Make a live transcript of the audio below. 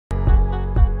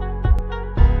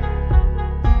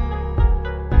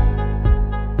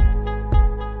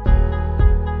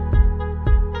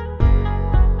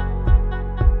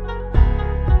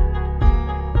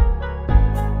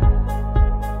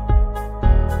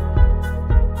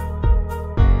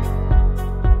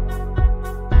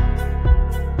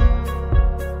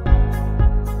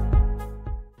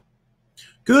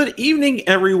Good evening,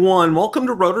 everyone. Welcome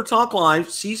to Rotor Talk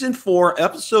Live, Season 4,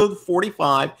 Episode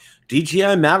 45,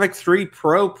 DJI Mavic 3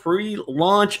 Pro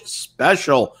pre-launch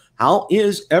special. How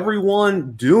is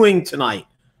everyone doing tonight?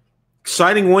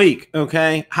 Exciting week,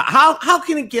 okay? How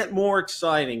can it get more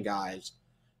exciting, guys,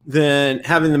 than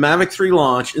having the Mavic 3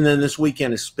 launch and then this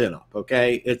weekend is spin up,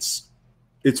 okay? It's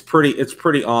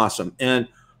pretty awesome. And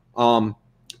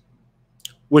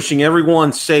wishing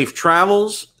everyone safe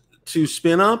travels to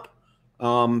spin up.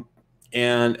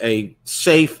 And a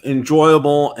safe,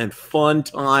 enjoyable, and fun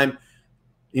time,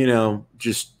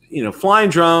 flying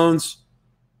drones,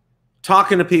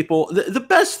 talking to people. The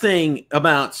best thing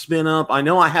about Spin Up, I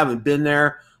know I haven't been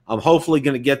there. I'm hopefully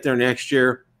going to get there next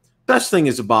year. Best thing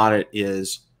about it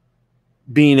is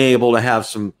being able to have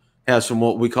some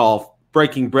what we call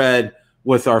breaking bread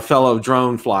with our fellow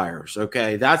drone flyers.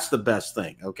 Okay, that's the best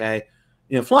thing. Okay,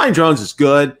 flying drones is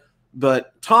good.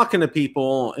 But talking to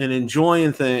people and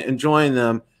enjoying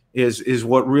them is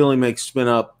what really makes Spin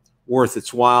Up worth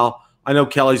its while. I know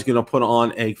Kelly's going to put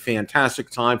on a fantastic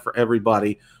time for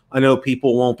everybody. I know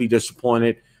people won't be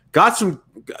disappointed. Got a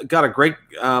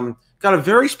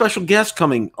very special guest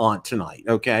coming on tonight.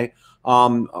 Okay,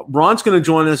 Ron's going to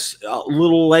join us a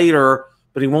little later,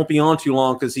 but he won't be on too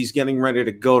long because he's getting ready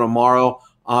to go tomorrow.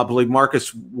 I believe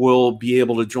Marcus will be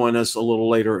able to join us a little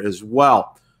later as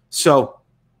well. So.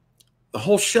 The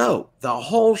whole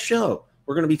show,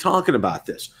 we're going to be talking about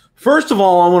this. First of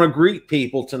all, I want to greet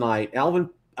people tonight. Alvin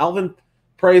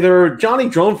Prather, Johnny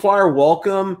Drone Flyer,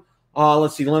 welcome.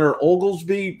 Let's see, Leonard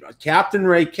Oglesby, Captain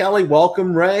Ray Kelly,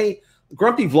 welcome, Ray.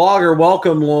 Grumpy Vlogger,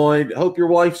 welcome, Lloyd. Hope your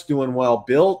wife's doing well.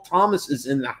 Bill Thomas is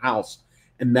in the house.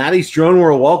 And Maddie's Drone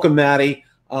World, welcome, Maddie.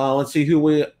 Let's see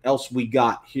who else we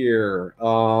got here.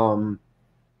 Drone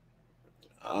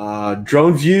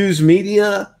Views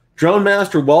Media. Drone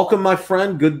Master, welcome, my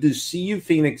friend. Good to see you.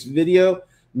 Phoenix Video,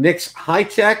 Nick's High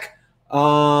Tech,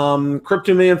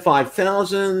 Cryptoman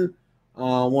 5000.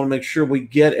 Want to make sure we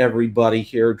get everybody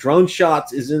here. Drone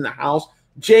Shots is in the house.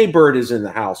 Jaybird is in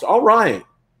the house. All right.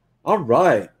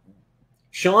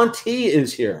 Sean T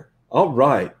is here. All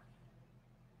right.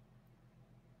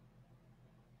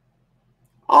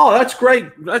 Oh, that's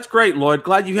great. That's great, Lloyd.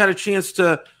 Glad you had a chance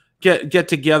to get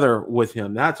together with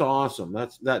him. That's awesome.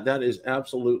 That is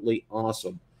absolutely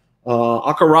awesome.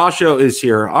 Akarasho is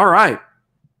here. All right,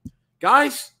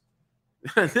 guys,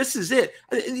 this is it.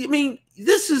 I mean,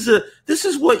 this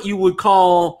is what you would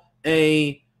call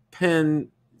a pen.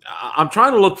 I'm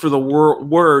trying to look for the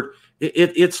word.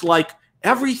 It's like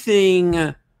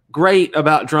everything great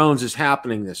about drones is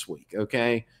happening this week.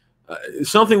 Okay,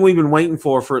 something we've been waiting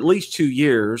for at least 2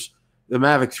 years. The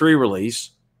Mavic 3 release.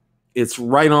 It's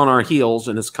right on our heels,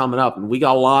 and it's coming up, and we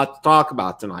got a lot to talk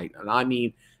about tonight, and I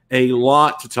mean a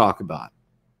lot to talk about.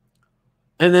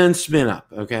 And then Spin Up,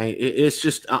 okay? It's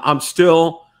just I'm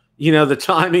still, the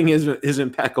timing is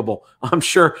impeccable. I'm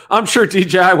sure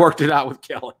DJI worked it out with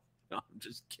Kelly. No, I'm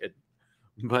just kidding,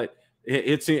 but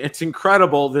it's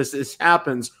incredible. This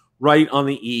happens right on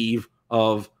the eve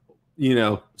of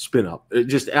Spin Up. It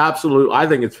just absolute. I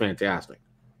think it's fantastic.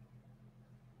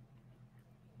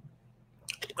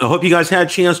 I hope you guys had a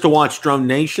chance to watch Drone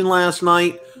Nation last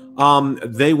night.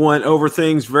 They went over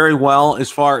things very well as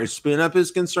far as Spin Up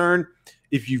is concerned.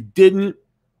 If you didn't,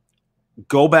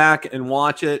 go back and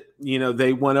watch it.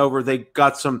 They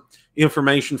got some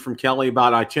information from Kelly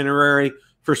about itinerary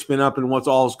for Spin Up and what's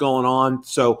all is going on.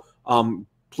 So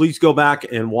please go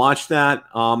back and watch that.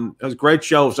 It was a great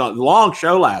show. It was a long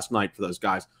show last night for those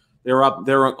guys. They were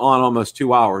on almost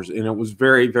 2 hours, and it was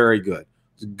very, very good.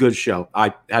 It was a good show.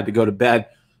 I had to go to bed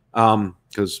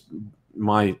because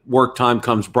my work time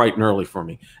comes bright and early for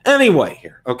me. Anyway,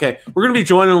 here, okay, we're going to be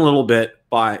joined in a little bit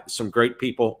by some great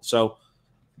people, so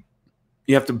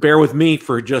you have to bear with me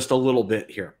for just a little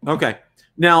bit here. Okay,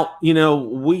 now,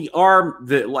 we are,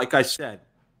 like I said,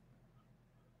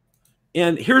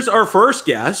 and here's our first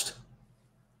guest.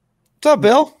 What's up,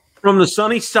 Bill? From the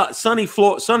sunny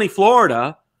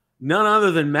Florida, none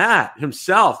other than Matt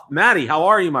himself. Matty, how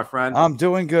are you, my friend? I'm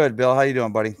doing good, Bill. How you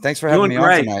doing, buddy? Thanks for having me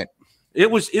on tonight.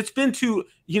 It's been too,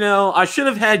 I should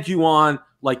have had you on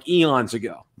like eons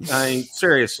ago. I mean,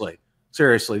 seriously,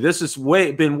 this has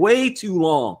been way too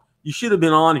long. You should have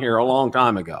been on here a long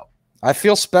time ago. I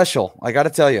feel special. I got to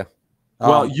tell you.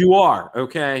 Well, you are,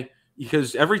 okay?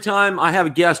 Because every time I have a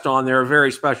guest on, they're a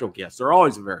very special guest. They're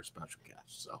always a very special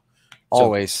guest.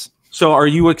 Always. So are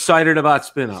you excited about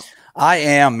Spin Up? I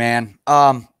am, man.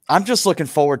 I'm just looking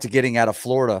forward to getting out of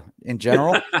Florida in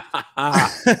general. I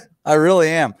really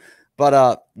am.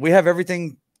 But we have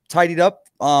everything tidied up.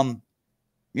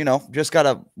 you know,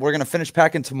 we're gonna finish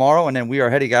packing tomorrow, and then we are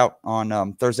heading out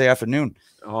on Thursday afternoon.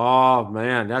 Oh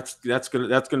man, that's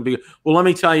gonna be. Well, let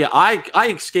me tell you,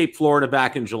 I escaped Florida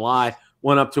back in July.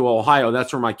 Went up to Ohio.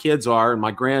 That's where my kids are and my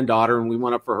granddaughter, and we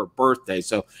went up for her birthday.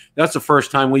 So that's the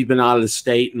first time we've been out of the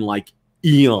state in like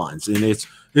eons, and it's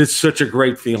such a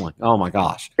great feeling. Oh my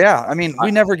gosh. Yeah, I mean,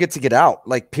 we never get to get out.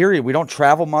 Like, period. We don't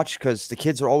travel much because the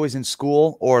kids are always in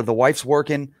school or the wife's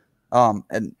working.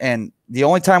 And the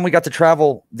only time we got to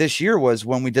travel this year was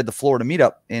when we did the Florida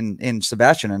meetup in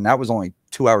Sebastian, and that was only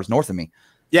 2 hours north of me.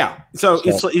 Yeah. So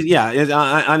it's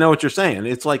I know what you're saying.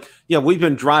 It's like, yeah, we've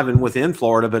been driving within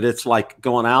Florida, but it's like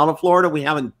going out of Florida. We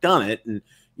haven't done it. And,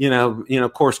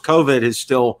 of course, COVID is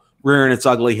still rearing its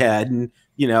ugly head. And,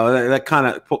 that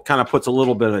kind of puts a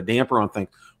little bit of a damper on things.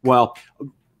 Well,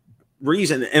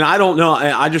 and I don't know.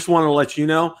 I just want to let you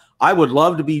know, I would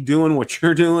love to be doing what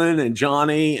you're doing, and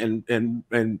Johnny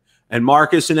and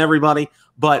Marcus and everybody.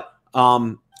 But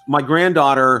my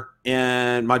granddaughter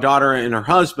and my daughter and her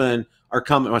husband are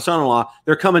coming, my son-in-law,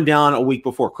 they're coming down a week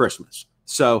before Christmas.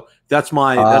 So that's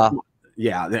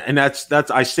and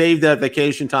that's I saved that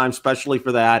vacation time especially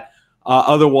for that.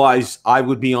 Otherwise I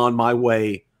would be on my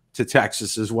way to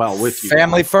Texas as well with you.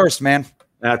 Family first, man.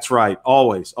 That's right.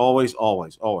 Always, always,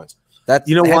 always, always. That's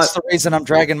the reason I'm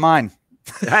dragging mine.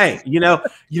 Hey, you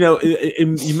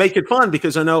make it fun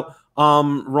because I know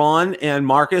Ron and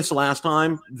Marcus last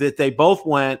time that they both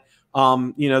went,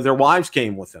 their wives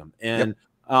came with them, and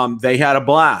they had a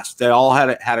blast. They all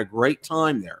had a great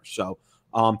time there. So,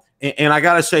 and I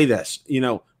got to say this,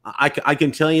 I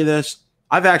can tell you this.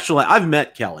 I've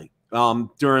met Kelly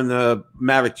during the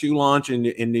Mavic 2 launch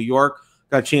in New York.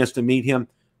 Got a chance to meet him.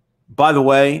 By the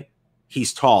way,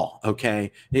 he's tall.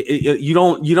 Okay, you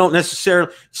don't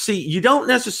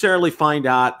necessarily find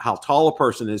out how tall a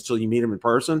person is till you meet him in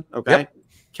person. Okay, yep.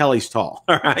 Kelly's tall.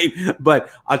 All right, but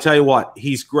I'll tell you what,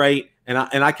 he's great, and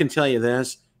I can tell you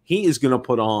this. He is going to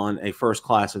put on a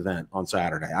first-class event on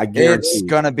Saturday. I guarantee it's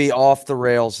going to be off the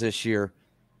rails this year.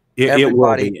 It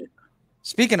will be.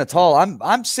 Speaking of tall, I'm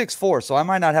 6'4", so I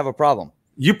might not have a problem.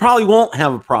 You probably won't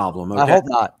have a problem. Okay? I hope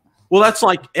not. Well, that's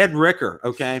like Ed Ricker.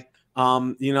 Okay,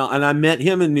 and I met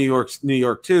him in New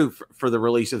York too for the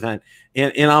release event,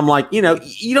 and I'm like, you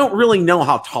don't really know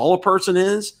how tall a person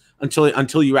is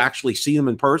until you actually see them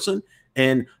in person.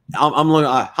 And I'm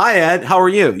looking, hi, Ed, how are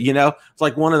you? It's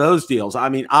like one of those deals. I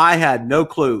mean, I had no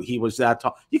clue he was that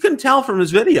tall. You couldn't tell from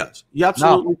his videos. You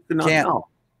absolutely could not tell.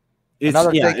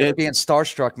 Another thing is being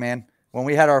starstruck, man. When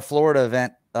we had our Florida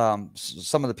event,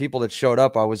 some of the people that showed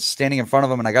up, I was standing in front of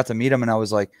them and I got to meet them, and I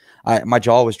was like, my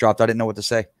jaw was dropped. I didn't know what to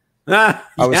say. I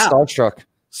was starstruck.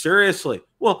 Seriously.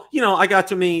 Well, I got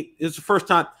to meet, it's the first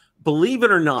time, believe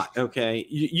it or not. Okay.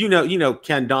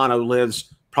 Ken Dono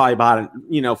lives probably about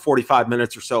 45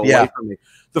 minutes or so away from me.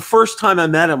 The first time I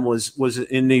met him was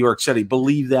in New York City,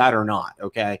 believe that or not.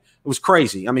 Okay, it was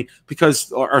crazy. I mean,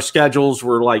 because our schedules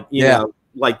were like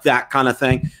like that kind of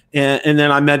thing. And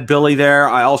then I met Billy there.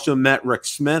 I also met Rick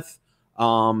Smith.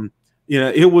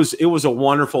 It was a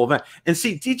wonderful event. And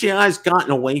see, DJI's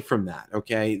gotten away from that.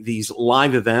 Okay, these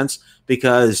live events,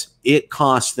 because it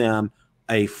cost them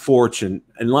a fortune.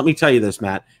 And let me tell you this,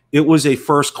 Matt, it was a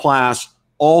first class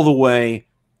all the way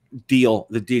deal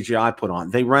that DJI put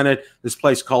on. They rented this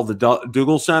place called the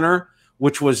Dougal Center,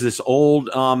 which was this old,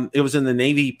 it was in the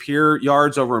Navy Pier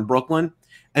yards over in Brooklyn,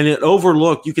 and it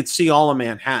overlooked, you could see all of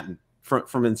Manhattan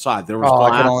from inside. There was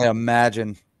glass. I can only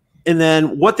imagine. And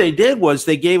then what they did was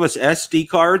they gave us SD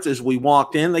cards as we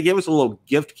walked in. They gave us a little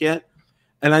gift kit,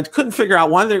 and I couldn't figure out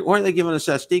why are they giving us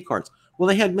SD cards. Well,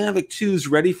 they had Mavic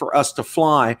 2s ready for us to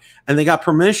fly, and they got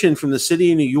permission from the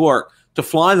city of New York to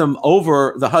fly them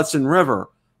over the Hudson River.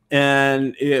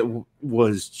 And it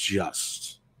was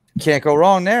just, can't go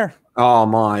wrong there. Oh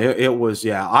my, it was,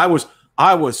 I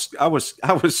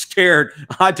was scared.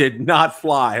 I did not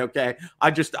fly. Okay. I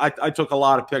took a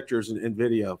lot of pictures and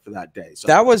video for that day. So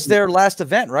that was their last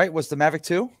event, right? Was the Mavic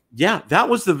 2? Yeah. That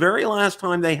was the very last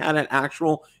time they had an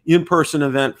actual in-person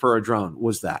event for a drone,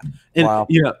 was that. And, wow.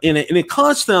 And it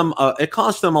cost them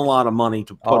a lot of money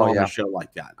to put on a show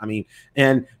like that. I mean,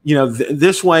 and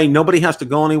this way, nobody has to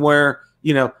go anywhere,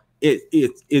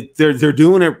 they're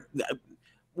doing it,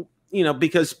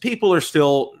 because people are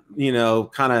still,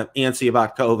 kind of antsy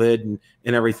about COVID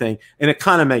and everything. And it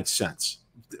kind of makes sense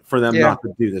for them not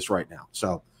to do this right now.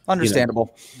 So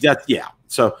understandable.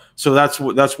 So that's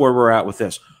where we're at with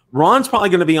this. Ron's probably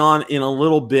going to be on in a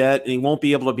little bit, and he won't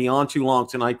be able to be on too long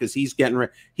tonight because he's going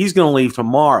to leave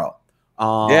tomorrow.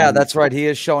 Yeah, that's right. He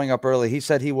is showing up early. He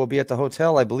said he will be at the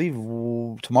hotel, I believe,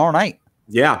 tomorrow night.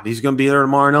 Yeah, he's going to be there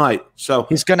tomorrow night. So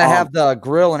he's going to have the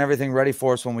grill and everything ready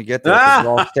for us when we get there. We're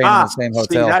all staying in the same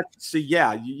hotel.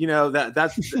 Yeah, you know that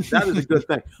is a good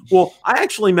thing. Well, I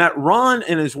actually met Ron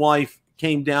and his wife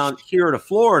came down here to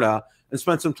Florida and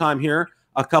spent some time here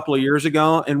a couple of years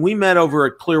ago, and we met over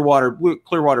at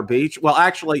Clearwater Beach. Well,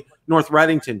 actually, North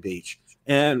Reddington Beach,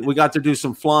 and we got to do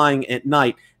some flying at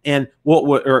night. And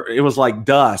it was like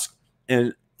dusk,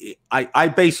 and I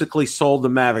basically sold the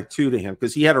Mavic 2 to him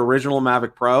because he had original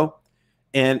Mavic Pro,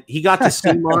 and he got to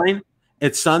see mine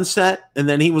at sunset, and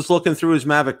then he was looking through his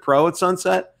Mavic Pro at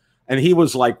sunset, and he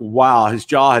was like, wow, his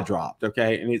jaw had dropped,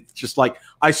 okay? And it's just like,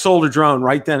 I sold a drone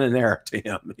right then and there to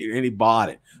him, and he bought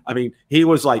it. I mean, he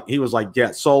was like,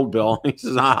 yeah, sold, Bill. He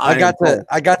says, I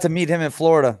got to meet him in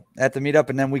Florida at the meetup,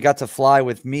 and then we got to fly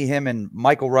with me, him, and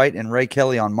Michael Wright and Ray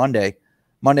Kelly on Monday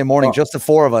morning, just the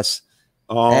four of us.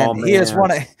 Oh, and man.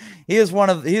 He is one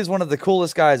of the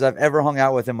coolest guys I've ever hung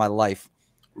out with in my life.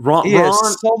 He Ron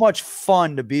is so much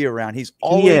fun to be around. He's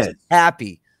always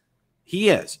happy. He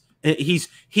is. He's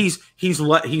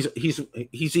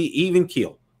even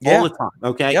keel all the time.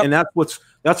 Okay. Yep. And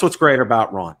that's what's great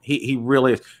about Ron. He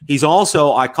really is. He's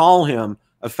also, I call him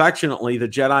affectionately the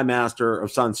Jedi Master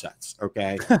of sunsets.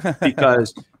 Okay.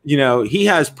 Because, you know, he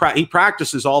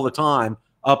practices all the time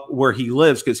up where he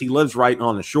lives, because he lives right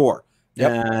on the shore.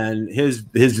 Yep. And his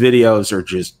videos are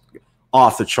just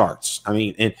off the charts. I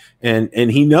mean,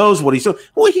 and he knows what he's doing.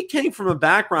 Well, he came from a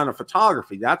background of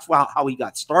photography. That's how he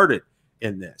got started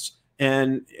in this.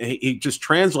 And he just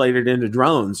translated into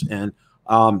drones, and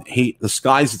the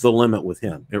sky's the limit with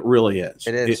him. It really is.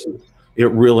 It is. It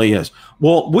really is.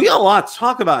 Well, we got a lot to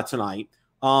talk about tonight.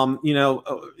 We're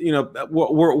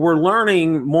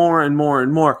learning more and more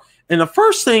and more. And the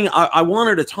first thing I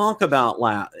wanted to talk about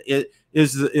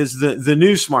is the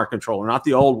new smart controller, not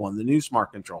the old one, the new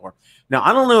smart controller. Now,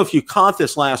 I don't know if you caught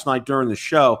this last night during the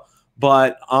show,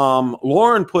 but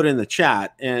Lauren put in the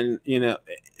chat, and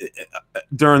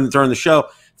during the show,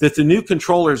 that the new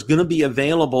controller is going to be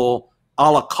available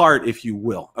a la carte, if you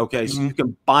will. Okay, so you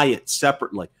can buy it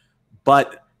separately,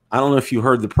 but I don't know if you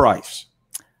heard the price.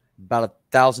 About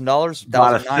 $1,000.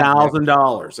 About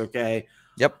 $1,000. Okay.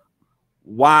 Yep.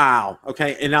 Wow.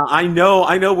 Okay. And now I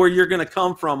know where you're going to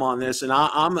come from on this, and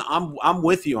I'm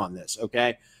with you on this.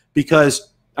 Okay,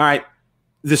 because all right,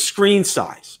 the screen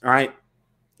size. All right.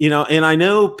 And I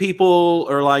know people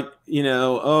are like, that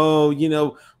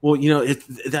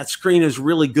screen is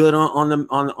really good on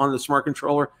the smart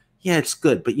controller. Yeah, it's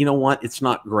good, but you know what? It's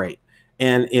not great.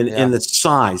 And the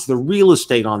size, the real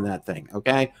estate on that thing.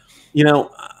 Okay.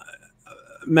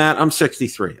 Matt, I'm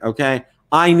 63. Okay.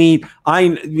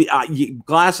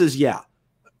 Glasses. Yeah.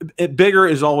 Bigger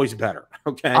is always better.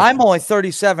 Okay. I'm only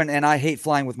 37 and I hate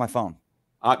flying with my phone.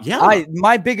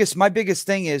 My biggest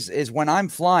thing is when I'm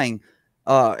flying,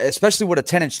 especially with a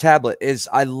 10-inch tablet, is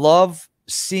I love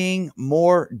seeing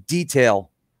more detail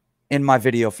in my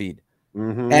video feed.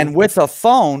 And with a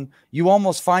phone, you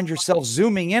almost find yourself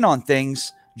zooming in on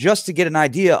things just to get an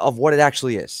idea of what it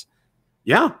actually is.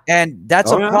 Yeah. And that's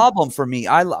a problem for me.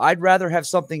 I'd rather have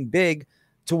something big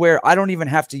to where I don't even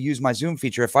have to use my zoom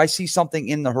feature. If I see something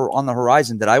on the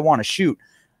horizon that I want to shoot,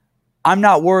 I'm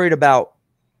not worried about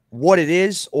what it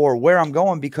is or where I'm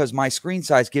going, because my screen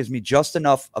size gives me just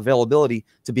enough availability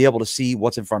to be able to see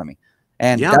what's in front of me.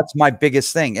 And that's my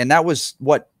biggest thing. And that was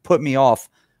what put me off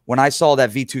when I saw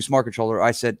that V2 smart controller.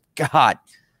 I said, God,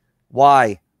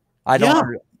 why? I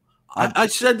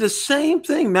said the same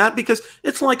thing, Matt, because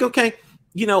it's like, okay,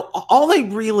 all they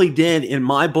really did in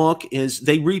my book is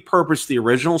they repurposed the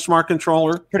original smart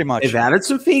controller. Pretty much. They've added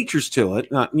some features to it.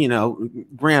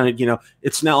 Granted,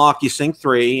 it's now OcuSync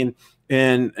 3,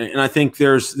 and I think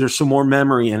there's some more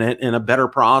memory in it and a better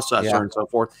processor and so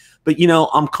forth. But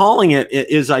I'm calling it,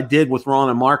 as I did with Ron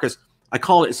and Marcus, I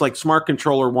call it's like Smart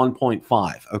Controller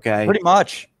 1.5. Okay, pretty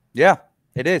much. Yeah,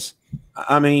 it is.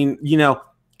 I mean,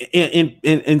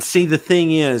 and see, the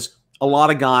thing is, a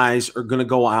lot of guys are going to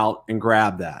go out and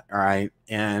grab that. All right,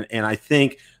 and I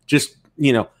think just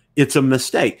it's a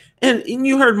mistake. And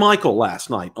you heard Michael last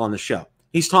night on the show.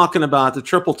 He's talking about the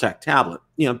Triple Tech tablet.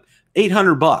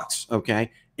 $800.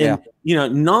 Okay. And,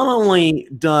 not only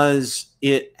does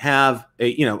it have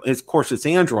of course it's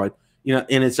Android,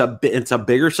 and it's a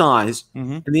bigger size.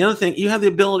 And the other thing, you have the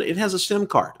ability, it has a SIM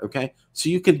card. Okay. So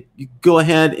you could go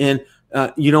ahead and,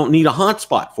 you don't need a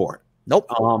hotspot for it. Nope.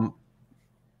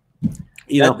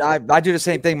 I do the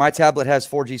same thing. My tablet has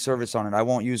 4G service on it. I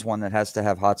won't use one that has to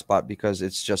have hotspot, because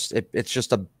it's just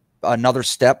another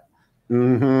step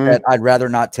that I'd rather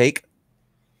not take.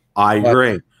 I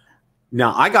agree.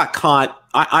 Now I got caught.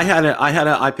 I had an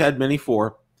iPad Mini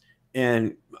 4,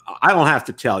 and I don't have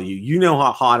to tell you, you know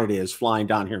how hot it is flying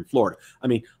down here in Florida. I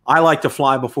mean, I like to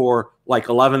fly before like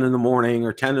 11 in the morning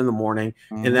or 10 in the morning,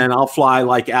 and then I'll fly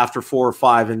like after 4 or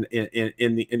 5 in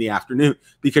the afternoon,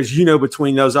 because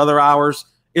between those other hours,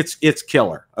 it's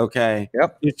killer. Okay.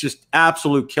 Yep. It's just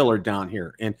absolute killer down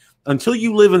here. And until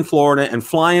you live in Florida and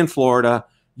fly in Florida,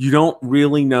 you don't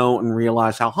really know and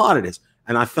realize how hot it is.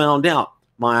 And I found out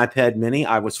my iPad mini,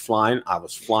 I was flying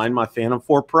my Phantom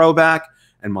 4 Pro back,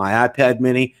 and my iPad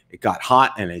mini, it got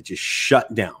hot and it just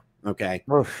shut down. Okay.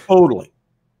 Oof. Totally.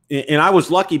 And I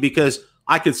was lucky because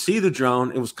I could see the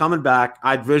drone. It was coming back.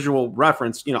 I had visual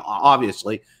reference,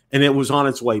 obviously, and it was on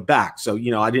its way back. So,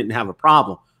 I didn't have a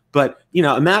problem. But,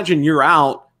 imagine you're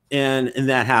out and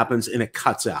that happens and it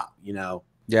cuts out, Yeah,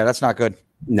 that's not good.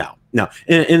 No.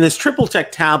 And this Triple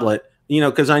Tech tablet,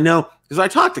 because I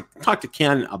talked to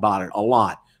Ken about it a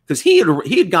lot, because he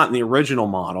had gotten the original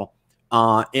model,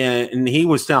 and he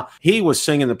was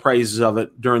singing the praises of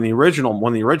it during the original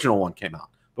when the original one came out,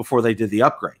 before they did the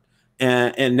upgrade,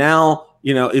 and now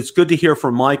it's good to hear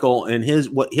from Michael and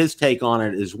his take on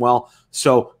it as well.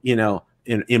 So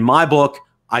in my book,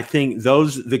 I think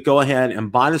those that go ahead and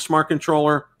buy the smart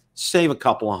controller save a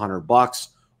couple of $100.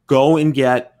 Go and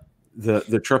get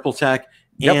the Triple Tech.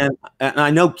 Yep. And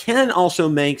I know Ken also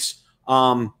makes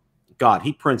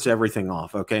he prints everything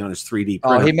off, okay, on his 3D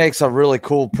printer. Oh, he makes a really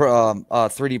cool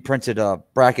 3D printed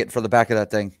bracket for the back of that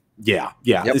thing. Yeah.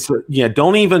 Yep.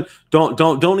 Don't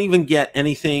even get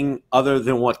anything other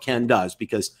than what Ken does,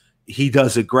 because he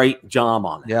does a great job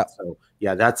on it. Yeah. So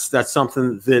yeah, that's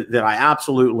something that I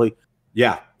absolutely,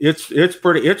 it's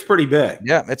pretty big.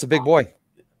 Yeah, it's a big boy.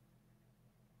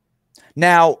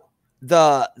 Now,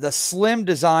 the slim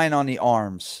design on the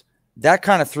arms, that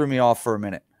kind of threw me off for a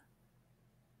minute,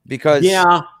 because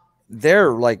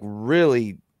they're like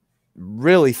really,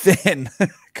 really thin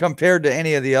compared to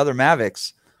any of the other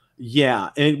Mavics. Yeah.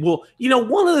 And well,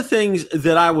 one of the things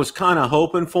that I was kind of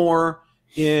hoping for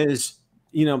is,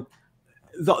 the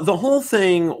whole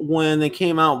thing when they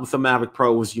came out with the Mavic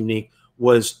Pro was unique,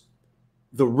 was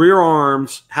the rear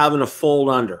arms having to fold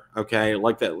under, okay,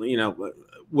 like that,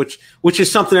 which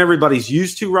is something everybody's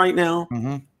used to right now.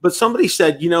 But somebody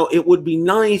said, it would be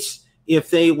nice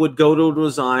if they would go to a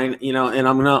design, and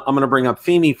I'm gonna bring up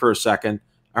Fimi for a second.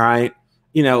 All right,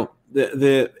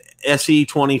 the SE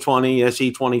 2020,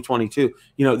 SE 2022,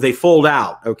 they fold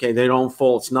out. Okay, they don't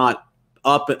fold. It's not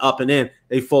up and in.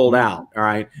 They fold out. All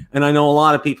right, and I know a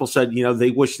lot of people said,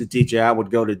 they wish that DJI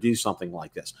would go to do something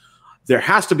like this. There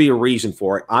has to be a reason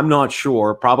for it. I'm not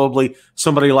sure. Probably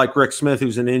somebody like Rick Smith,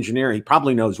 who's an engineer, he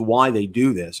probably knows why they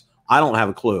do this. I don't have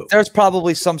a clue. There's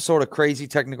probably some sort of crazy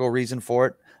technical reason for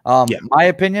it. My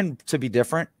opinion to be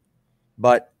different,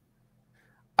 but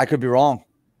I could be wrong.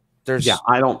 They're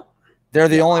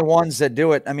the only ones that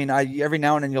do it. I mean, every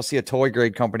now and then you'll see a toy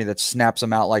grade company that snaps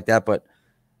them out like that, but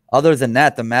other than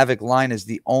that, the Mavic line is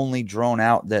the only drone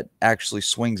out that actually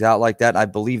swings out like that. I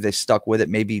believe they stuck with it,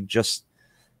 maybe just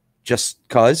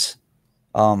because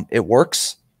it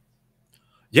works.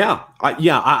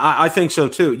 I think so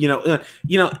too.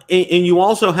 And you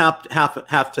also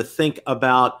have to think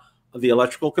about the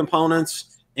electrical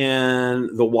components and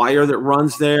the wire that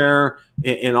runs there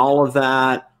and all of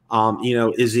that.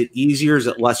 Is it easier? Is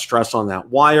it less stress on that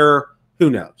wire? Who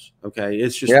knows? Okay,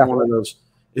 it's just one of those.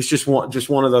 It's just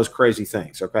one of those crazy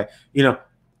things. Okay,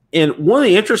 and one of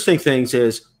the interesting things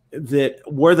is that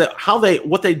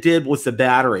what they did with the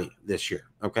battery this year.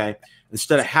 Okay,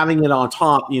 instead of having it on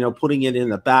top, putting it in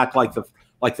the back like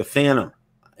the Phantom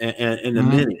and the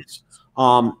minis.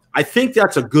 I think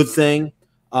that's a good thing.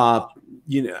 That's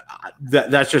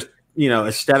just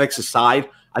aesthetics aside.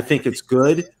 I think it's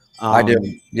good. I do.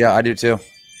 Yeah, I do too.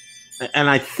 And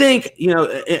I think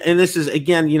and this is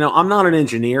again, I'm not an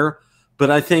engineer, but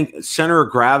I think center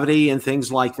of gravity and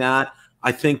things like that.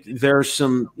 I think there's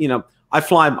some, I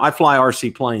fly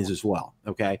RC planes as well.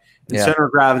 Okay. And center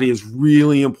of gravity is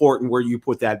really important where you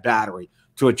put that battery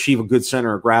to achieve a good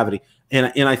center of gravity.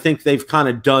 And I think they've kind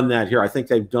of done that here. I think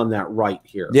they've done that right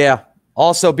here. Yeah.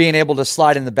 Also being able to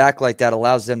slide in the back like that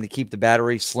allows them to keep the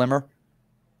battery slimmer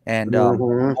and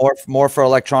more for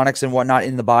electronics and whatnot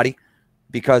in the body,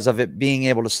 because of it being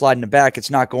able to slide in the back. It's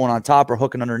not going on top or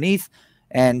hooking underneath.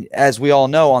 And as we all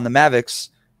know on the Mavics,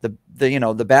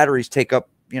 the batteries take up,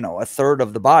 a third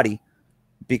of the body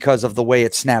because of the way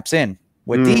it snaps in.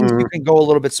 With these, you can go a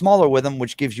little bit smaller with them,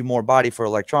 which gives you more body for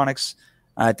electronics.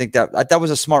 I think that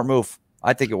was a smart move.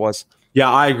 I think it was.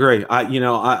 Yeah, I agree.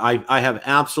 I have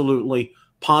absolutely,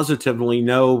 positively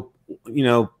no,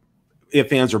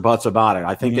 ifs, ands, or buts about it.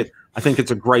 I think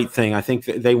it's a great thing. I think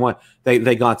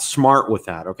they got smart with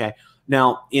that. Okay.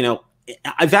 Now,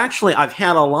 I've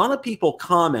had a lot of people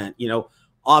comment,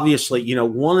 obviously,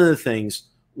 one of the things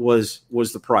was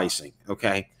the pricing.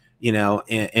 Okay.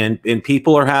 And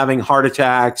people are having heart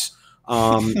attacks.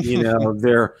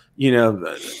 They're,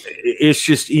 it's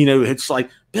just, it's like,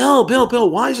 Bill,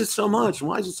 why is it so much?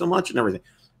 Why is it so much and everything?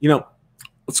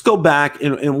 Let's go back.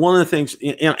 And one of the things,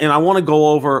 and I want to go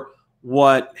over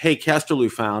what Hey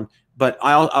Kesterloo found, but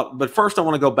but first I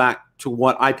want to go back to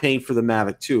what I paid for the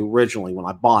Mavic 2 originally when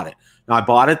I bought it. Now I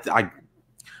bought it.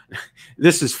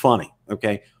 This is funny.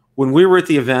 Okay. When we were at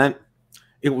the event,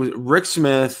 it was Rick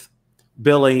Smith,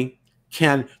 Billy,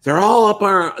 Ken, they're all up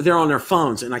there on their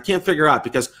phones, and I can't figure out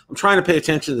because I'm trying to pay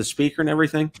attention to the speaker and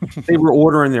everything. They were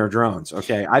ordering their drones.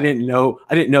 Okay, I didn't know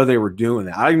they were doing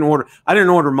that. I didn't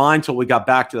order mine till we got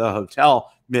back to the hotel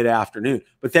mid-afternoon.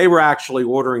 But they were actually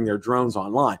ordering their drones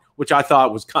online, which I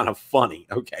thought was kind of funny.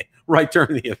 Okay, right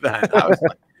during the event,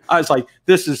 I was like,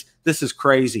 this is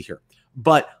crazy here.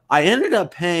 But I ended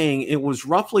up paying, it was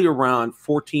roughly around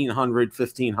 $1,400,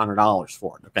 $1,500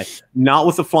 for it. Okay. Not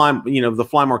with the fly, the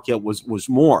Firmware kit was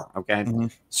more. Okay. Mm-hmm.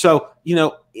 So,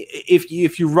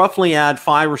 if you roughly add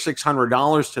 $500 or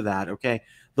 $600 to that, okay,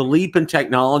 the leap in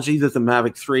technology that the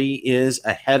Mavic 3 is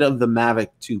ahead of the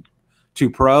Mavic 2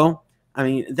 Pro, I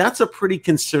mean, that's a pretty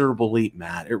considerable leap,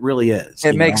 Matt. It really is.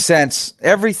 It makes sense.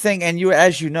 Everything, and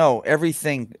as you know,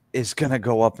 everything is going to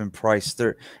go up in price.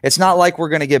 It's not like we're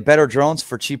going to get better drones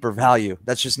for cheaper value.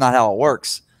 That's just not how it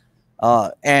works.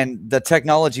 And the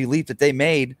technology leap that they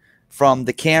made from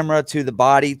the camera to the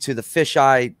body to the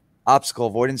fisheye obstacle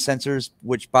avoidance sensors,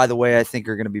 which, by the way, I think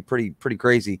are going to be pretty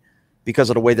crazy because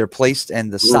of the way they're placed and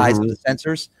the size of the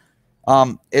sensors.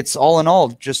 It's all in all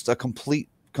just a complete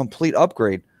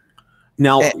upgrade.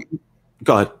 Now,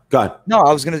 go ahead. No,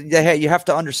 I was going to. Hey, you have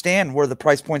to understand where the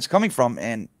price point's coming from,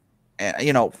 and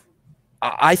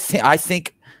I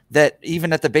think that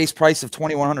even at the base price of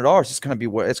 $2,100, it's going to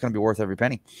be worth every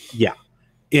penny. Yeah,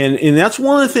 and that's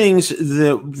one of the things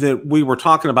that we were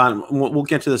talking about. And we'll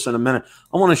get to this in a minute.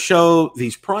 I want to show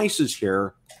these prices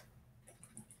here.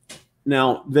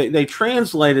 Now they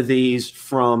translated these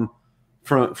from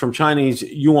Chinese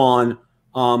yuan.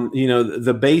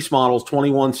 The base model is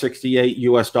 $2,168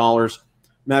 US,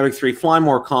 Mavic 3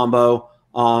 Firmware combo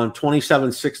on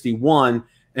 $2,761,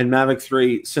 and Mavic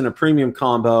 3 Cine Premium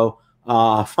combo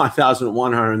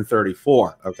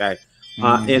 $5,134. Okay,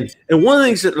 and one of the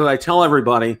things that I tell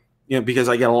everybody, because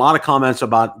I get a lot of comments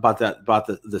about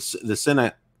the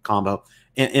Cine combo,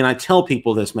 and I tell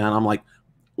people this, man, I'm like,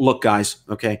 look, guys,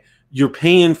 okay, you're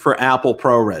paying for Apple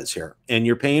ProRes here, and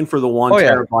you're paying for the 1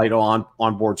 terabyte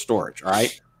onboard storage. All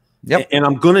right. Yep. And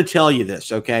I'm going to tell you this,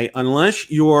 okay?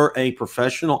 Unless you're a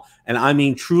professional, and I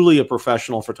mean truly a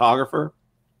professional photographer,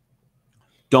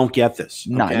 don't get this.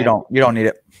 No, okay? you don't need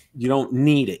it. You don't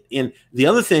need it. And the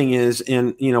other thing is,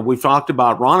 and we've talked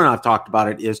about, Ron and I've talked about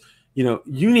it, is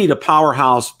you need a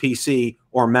powerhouse PC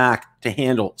or Mac to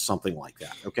handle something like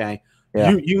that. Okay.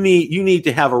 Yeah. You need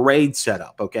to have a RAID set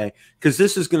up, okay? Because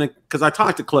this is because I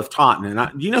talked to Cliff Totten,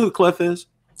 and do you know who Cliff is?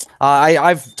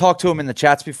 I've talked to him in the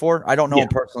chats before. I don't know him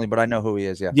personally, but I know who he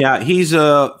is. Yeah. Yeah, he's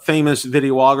a famous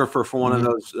videographer for one of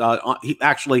those. He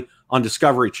actually on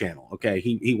Discovery Channel. Okay,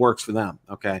 he works for them.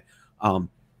 Okay,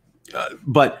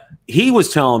 but he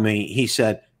was telling me, he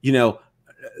said,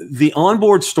 the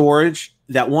onboard storage,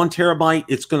 that 1 terabyte,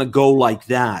 it's going to go like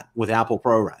that with Apple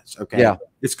ProRes. Okay. Yeah.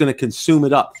 It's going to consume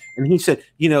it up. And he said,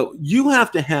 you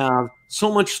have to have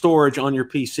so much storage on your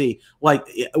PC, like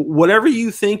whatever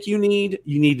you think you need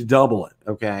to double it.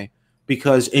 Okay.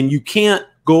 And you can't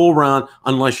go around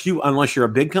unless you're a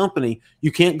big company,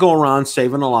 you can't go around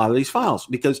saving a lot of these files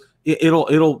because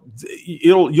you'll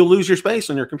lose your space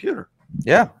on your computer.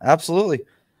 Yeah, absolutely.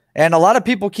 And a lot of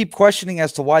people keep questioning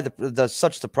as to why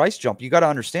the price jump. You got to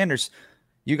understand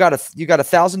you got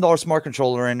 $1,000 smart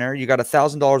controller in there. You got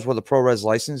 $1,000 worth of ProRes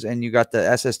license, and you got the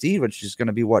SSD, which is going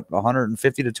to be what,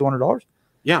 $150 to $200.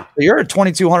 Yeah, so you're at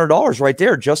 $2,200 right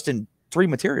there, just in 3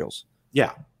 materials.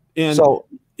 Yeah, and so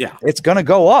yeah, it's going to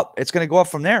go up. It's going to go up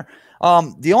from there.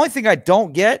 The only thing I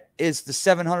don't get is the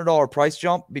 $700 price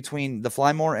jump between the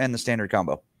Firmware and the standard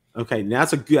combo. Okay,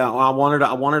 that's a good. I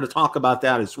wanted to talk about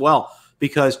that as well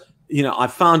because I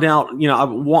found out.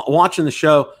 I'm watching the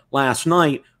show last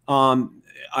night.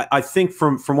 I think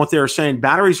from what they were saying,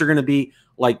 batteries are going to be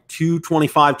like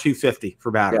 $225, $250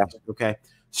 for batteries. Yeah. Okay.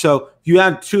 So if you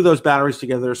add 2 of those batteries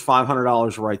together, there's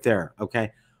 $500 right there.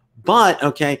 Okay. But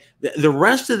okay, the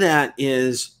rest of that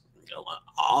is,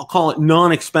 I'll call it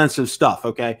non-expensive stuff.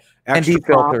 Okay. ND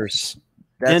filters.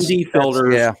 ND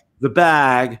filters. Yeah. The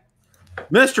bag.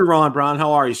 Mr. Ron Brown,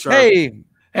 how are you, sir?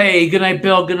 Hey, good night,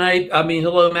 Bill. Good night.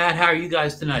 Hello, Matt. How are you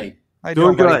guys tonight?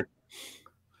 Doing good.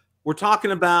 we're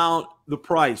talking about the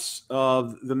price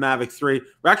of the Mavic 3.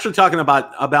 We're actually talking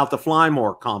about the Fly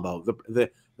More combo, the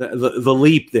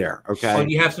Leap there. Okay. Oh,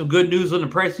 you have some good news on the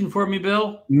pricing for me,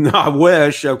 Bill? No, I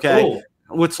wish. Okay.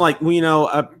 Oh. It's like,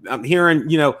 I'm hearing,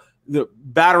 the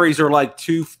batteries are like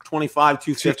 225,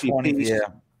 250. Yeah.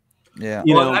 Yeah.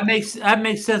 Well, that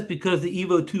makes sense because the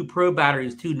Evo 2 Pro battery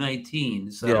is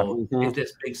 219. So it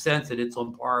just makes sense that it's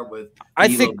on par with the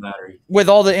Evo battery. With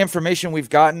all the information we've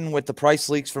gotten with the price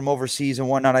leaks from overseas and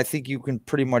whatnot, I think you can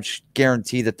pretty much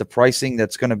guarantee that the pricing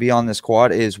that's going to be on this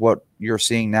quad is what you're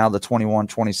seeing now, the 21,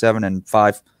 27, and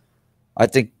 5. I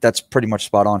think that's pretty much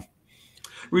spot on.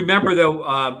 Remember,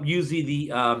 though, usually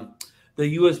the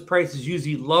U.S. price is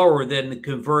usually lower than the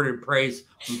converted price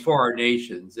from foreign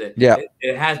nations. It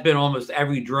has been almost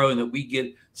every drone that we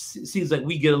get. Seems like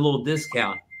we get a little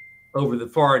discount over the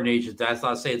foreign nations. That's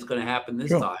not saying it's going to happen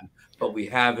this time, but we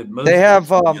have it.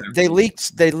 They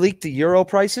leaked the euro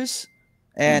prices,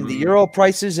 and the euro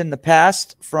prices in the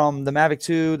past from the Mavic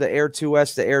 2, the Air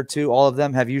 2S, the Air 2, all of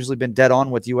them have usually been dead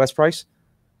on with U.S. price.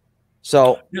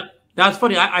 So that's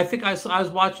funny. I think I was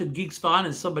watching Geeks Fun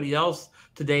and somebody else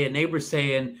today, and they were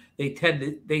saying they tend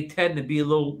to be a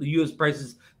little, the U.S.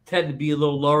 prices tend to be a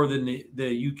little lower than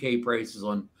the U.K. prices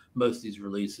on most of these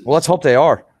releases. Well, let's hope they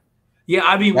are. Yeah,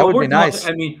 I mean, that would be nice.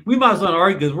 I mean, we might as well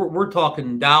argue because we're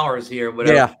talking dollars here, but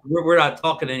we're not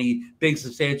talking any big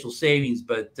substantial savings.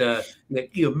 But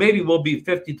maybe we'll be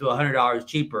 $50 to $100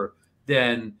 cheaper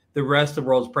than the rest of the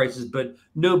world's prices, but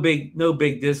no big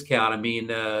discount. I mean,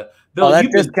 Bill, that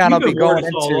discount will be going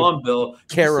into all on, Bill.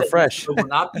 Care Refresh. It will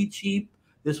not be cheap.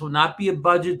 This will not be a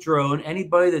budget drone.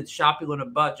 Anybody that's shopping on a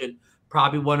budget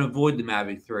probably want to avoid the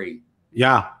Mavic 3.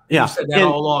 Yeah. You said that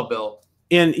all along, Bill.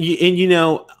 And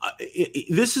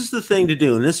this is the thing to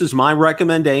do, and this is my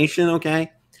recommendation. Okay,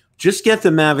 just get the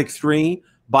Mavic 3,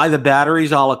 buy the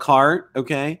batteries a la carte.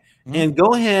 Okay, and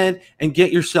go ahead and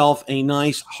get yourself a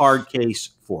nice hard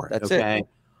case for it. That's it.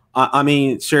 I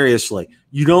mean, seriously,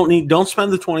 don't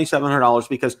spend the $2,700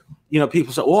 because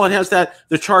people say, well, it has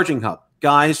the charging hub,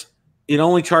 guys. It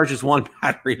only charges one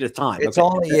battery at a time. It's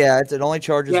only it only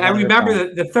charges. Yeah, I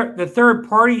remember the third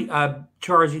party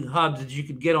charging hubs that you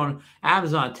could get on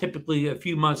Amazon. Typically, a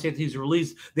few months after these are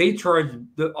released, they charge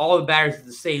all the batteries at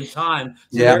the same time.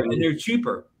 So they're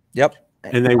cheaper. Yep,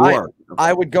 and they work.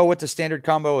 I would go with the standard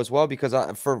combo as well because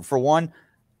for one,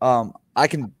 I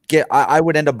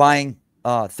would end up buying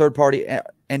third party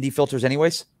ND filters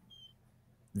anyways.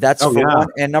 That's for one,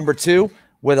 and number two,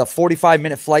 with a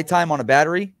 45-minute flight time on a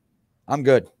battery, I'm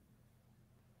good.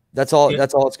 That's all.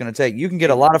 That's all it's going to take. You can get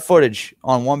a lot of footage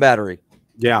on one battery.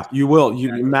 Yeah, you will.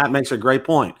 Matt makes a great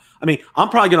point. I mean, I'm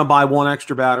probably going to buy one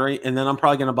extra battery, and then I'm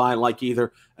probably going to buy like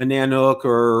either a Nanook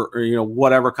or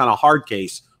whatever kind of hard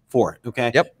case for it.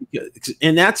 Okay. Yep.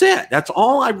 And that's it. That's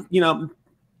all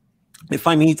if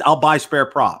I need, I'll buy spare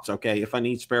props. Okay. If I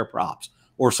need spare props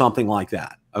or something like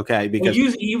that. Okay. Because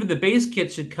usually even the base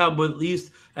kit should come with at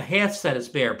least a half set of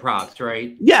spare props,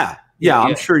 right? Yeah. Yeah,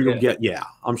 I'm sure you'll get. Yeah,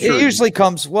 I'm sure it usually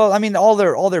comes. Well, I mean, all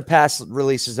their past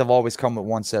releases have always come with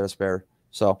one set of spare.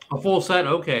 So a full set,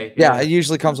 okay. Yeah, it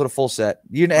usually comes with a full set.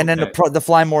 And then the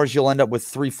Fly Mores, you'll end up with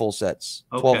 3 full sets.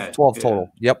 12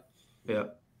 total. Yep. Yeah.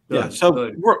 Yeah.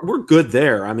 So we're good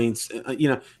there. I mean,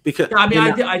 because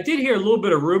I did hear a little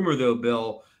bit of rumor though,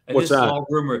 Bill. And what's this that? Is all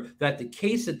rumor that the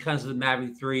case that comes with the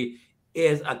Mavic 3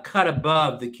 is a cut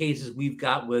above the cases we've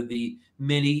got with the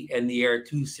Mini and the Air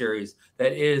 2 series.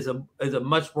 That is a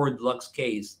much more deluxe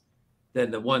case than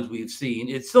the ones we've seen.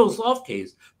 It's still a soft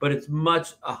case, but it's much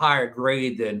a higher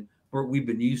grade than what we've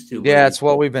been used to. Yeah, it's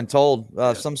what we've been told.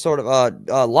 Some sort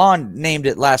of Lon named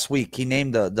it last week. He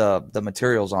named the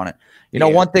materials on it.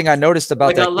 One thing I noticed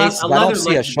about that case is I don't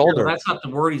see a shoulder. That's not the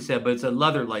word he said, but it's a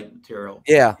leather-like material.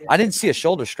 Yeah, I didn't see a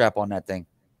shoulder strap on that thing.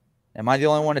 Am I the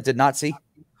only one that did not see?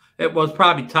 It was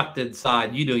probably tucked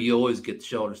inside. You always get the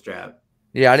shoulder strap.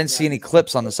 Yeah, I didn't see any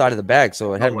clips on the side of the bag,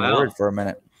 so it had me worried for a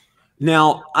minute.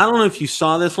 Now, I don't know if you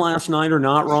saw this last night or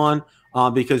not, Ron,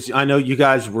 because I know you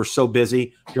guys were so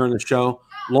busy during the show.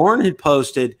 Lauren had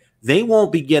posted they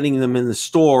won't be getting them in the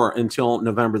store until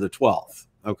November the 12th.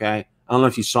 Okay, I don't know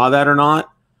if you saw that or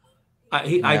not.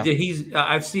 I did.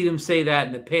 I've seen him say that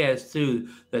in the past too.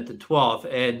 That the 12th,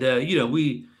 and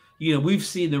we've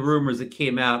seen the rumors that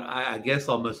came out, I guess,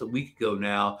 almost a week ago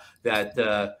now, that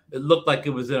it looked like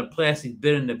it was in a plastic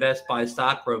bin in the Best Buy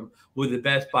stockroom with the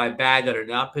Best Buy bag under.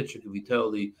 Now, picture could be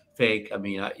totally fake. I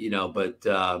mean, but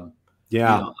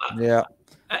yeah.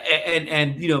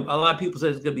 And a lot of people say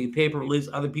it's going to be a paper release.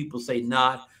 Other people say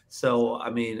not. So,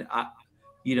 I mean, I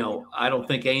don't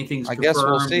think anything's confirmed. I guess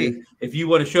we'll see. If you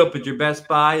want to show up at your Best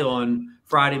Buy on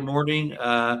Friday morning,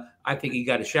 I think he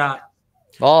got a shot.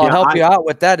 Well, I'll help you out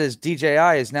with that. Is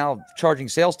DJI is now charging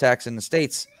sales tax in the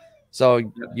States, so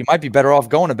you might be better off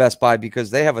going to Best Buy because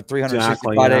they have a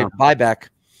 365-day buyback.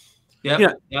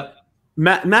 Yeah.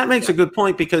 Matt makes a good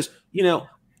point because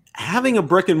having a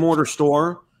brick and mortar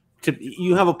store,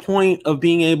 you have a point of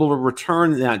being able to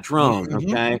return that drone,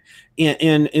 okay?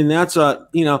 And that's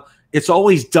it's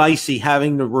always dicey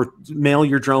having to mail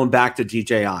your drone back to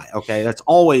DJI, okay? That's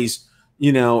always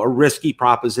a risky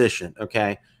proposition,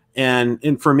 okay?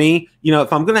 And for me,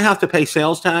 if I'm going to have to pay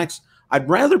sales tax, I'd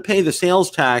rather pay the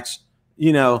sales tax,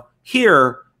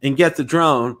 here and get the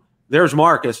drone. There's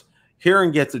Marcus here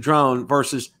and get the drone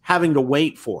versus having to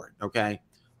wait for it. Okay.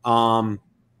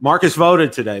 Marcus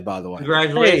voted today, by the way.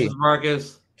 Congratulations,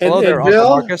 Marcus. Hello there, Bill,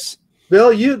 Marcus.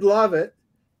 Bill, you'd love it.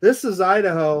 This is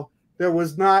Idaho. There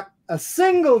was not a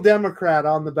single Democrat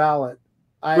on the ballot.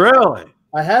 Really?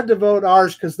 I had to vote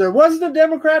ours because there wasn't a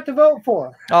Democrat to vote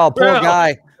for. Oh, poor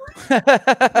guy.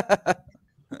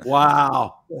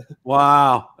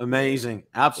 Wow. Amazing.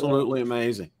 Absolutely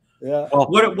amazing. Yeah. Well,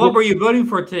 what were you voting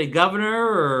for today? Governor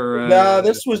or no,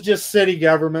 this was just city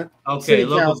government. Okay, city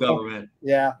local council. government.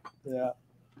 Yeah.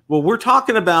 Well, we're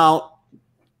talking about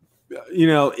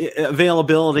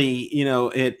availability,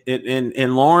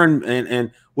 and Lauren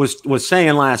and was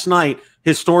saying last night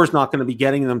his store's not going to be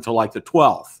getting them till like the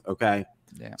 12th. Okay.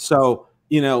 Yeah. So,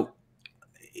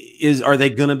 are they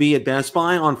going to be at Best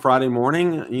Buy on Friday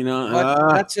morning?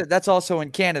 That's also in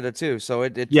Canada too. So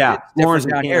it's Lauren's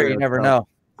down here. You never know.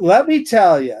 Let me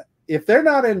tell you, if they're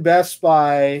not in Best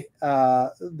Buy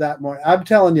that morning, I'm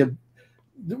telling you,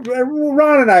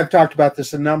 Ron and I have talked about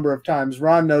this a number of times.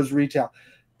 Ron knows retail.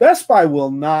 Best Buy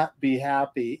will not be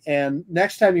happy. And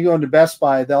next time you go into Best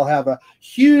Buy, they'll have a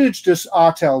huge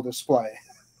Autel display.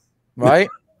 Right?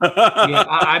 Yeah,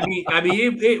 I mean,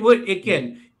 it would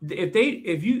again.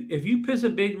 If you piss a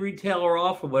big retailer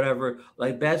off or whatever,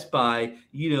 like Best Buy,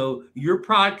 your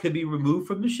product could be removed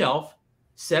from the shelf.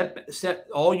 Set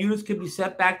all units can be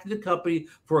sent back to the company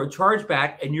for a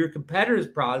chargeback, and your competitors'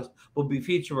 products will be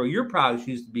featured where your products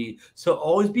used to be. So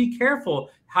always be careful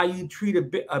how you treat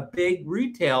a big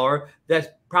retailer that's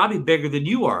probably bigger than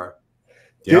you are.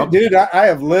 Dude, I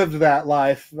have lived that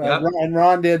life, and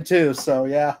Ron did too. So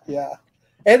yeah.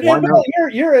 And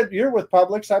you're with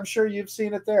Publix. I'm sure you've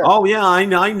seen it there. Oh yeah, I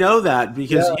know that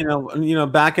because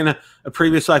back in a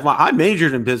previous life, I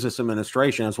majored in business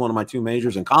administration. That's one of my 2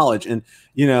 majors in college, and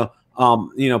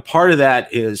part of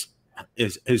that is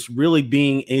really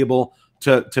being able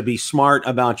to be smart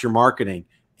about your marketing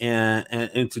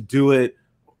and to do it,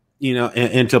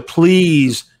 and to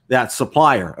please that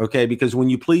supplier. Okay, because when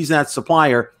you please that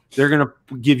supplier, they're going to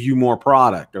give you more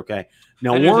product. Okay.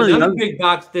 Now, there's another big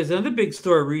box. There's another big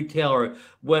store retailer.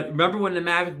 Remember when the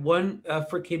Mavic 1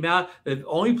 came out? The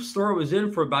only store it was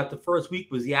in for about the first week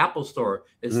was the Apple Store.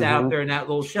 It sat out there in that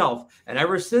little shelf. And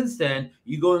ever since then,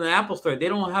 you go in the Apple Store. They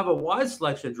don't have a wide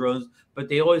selection of drones, but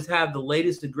they always have the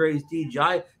latest and greatest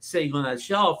DJI sitting on that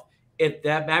shelf. If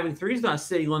that Mavic 3 is not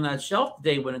sitting on that shelf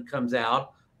today when it comes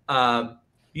out,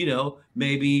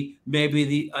 maybe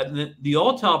the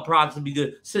Autel products will be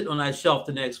good sitting on that shelf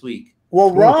the next week.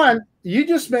 Well, Ron, you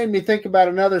just made me think about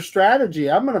another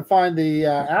strategy. I'm going to find the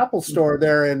Apple Store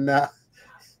there in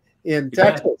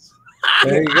Texas.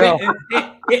 There you go.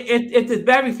 If the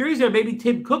Mavic 3 is there, maybe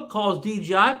Tim Cook calls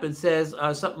DJI up and says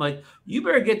something like, "You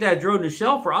better get that drone to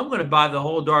shelf, or I'm going to buy the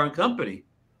whole darn company."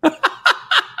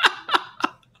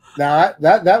 Now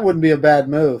that wouldn't be a bad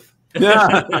move.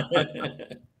 Yeah.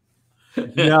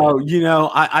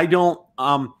 No, I don't.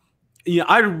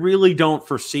 I really don't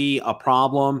foresee a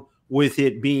problem with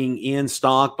it being in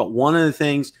stock. But one of the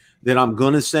things that I'm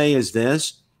going to say is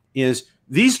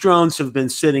these drones have been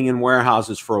sitting in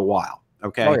warehouses for a while.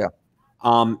 Okay. Oh yeah.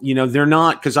 They're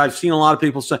not, because I've seen a lot of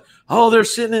people say, "Oh, they're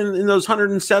sitting in those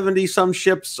 170 some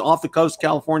ships off the coast of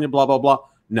California, blah, blah, blah."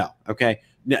 No. Okay.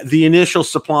 The initial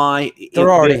supply, they're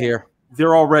already here.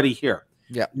 They're already here.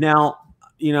 Yeah. Now,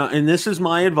 and this is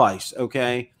my advice.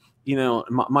 Okay.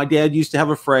 My dad used to have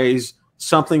a phrase,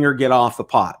 "Something or get off the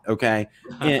pot." Okay.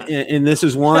 And this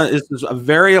is this is a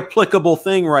very applicable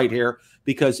thing right here,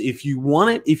 because if you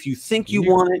want it, if you think you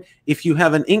want it, if you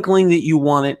have an inkling that you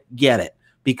want it, get it,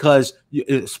 because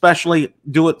especially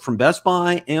do it from Best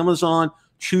Buy, Amazon,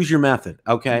 choose your method.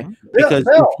 Okay. Because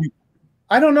Bill,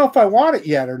 I don't know if I want it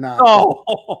yet or not. Oh,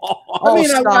 I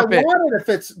mean, I want it if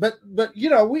it's, but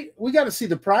we got to see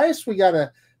the price. We got to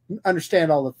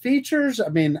understand all the features. I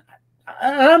mean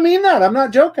that. I'm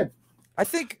not joking. I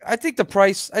think the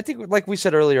price. I think, like we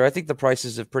said earlier, I think the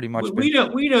prices have pretty much. We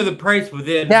know the price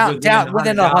within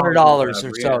 $100 or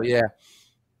so. Yeah.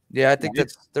 Yeah, I think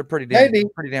they're pretty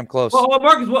damn close. Well,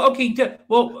 Marcus, okay.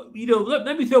 Well,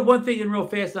 let me throw one thing in real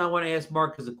fast, and I want to ask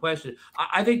Marcus a question.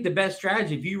 I think the best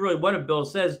strategy, if you really want it, Bill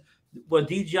says, well,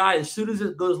 DJI, as soon as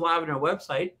it goes live on our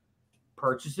website,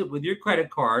 purchase it with your credit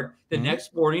card. The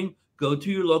next morning, go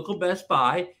to your local Best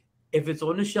Buy. If it's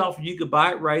on the shelf, you could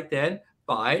buy it right then.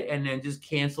 Buy it and then just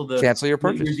cancel your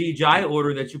purchase, your DJI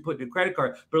order that you put in your credit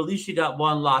card. But at least you got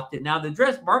one locked in. Now, to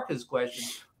address Marcus' question,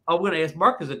 I'm going to ask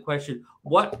Marcus a question.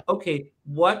 We're only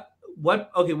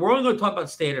going to talk about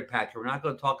standard pack. We're not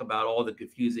going to talk about all the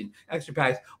confusing extra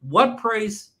packs. What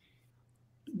price?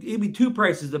 Give me two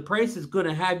prices. The price is going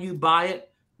to have you buy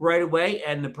it right away,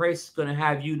 and the price is going to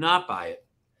have you not buy it.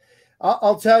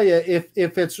 I'll tell you,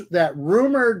 if it's that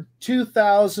rumored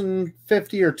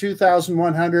 2,050 or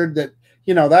 2,100, that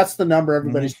that's the number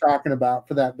everybody's talking about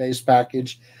for that base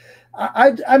package. I'm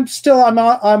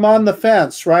on the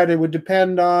fence, right? It would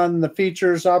depend on the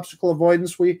features, obstacle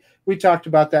avoidance. We talked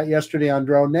about that yesterday on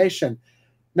Drone Nation.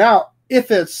 Now, if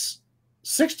it's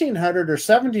 1,600 or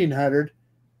 1,700,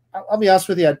 I'll be honest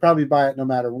with you, I'd probably buy it no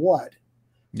matter what.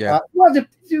 Yeah.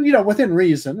 Within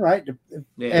reason, right?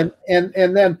 Yeah. And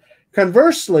then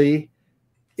conversely,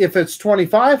 if it's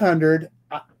 2,500,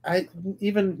 I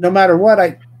even no matter what,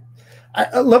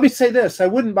 let me say this: I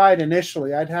wouldn't buy it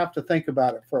initially. I'd have to think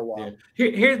about it for a while.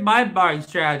 Yeah. Here's my buying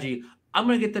strategy: I'm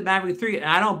going to get the Mavic 3, and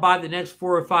I don't buy the next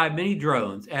 4 or 5 mini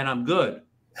drones, and I'm good.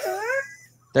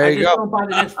 There you go. I don't buy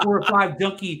the next 4 or 5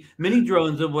 junky mini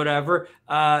drones or whatever,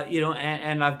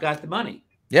 and I've got the money.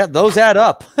 Yeah, those add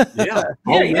up. Yeah.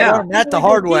 Learned that the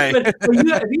hard way. If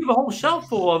you have a whole shelf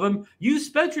full of them, you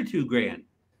spent your $2,000.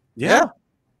 Yeah.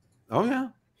 Oh yeah.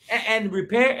 And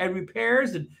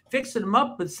repairs and fixing them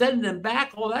up and sending them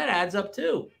back, all that adds up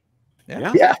too.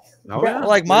 Yeah. Oh, yeah.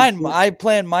 Like mine, my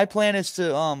plan is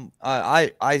to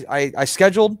I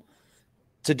scheduled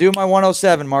to do my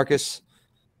 107, Marcus.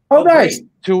 Oh, nice.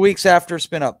 2 weeks after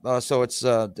spin up. So it's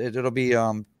it'll be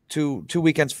two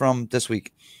weekends from this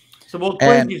week. So we'll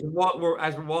claim these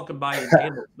as we're walking by your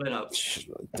table spin up.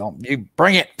 Don't you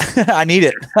bring it? I need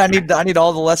it. I need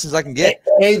all the lessons I can get.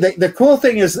 Hey, the cool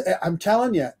thing is, I'm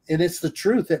telling you, and it's the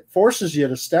truth. It forces you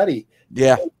to study.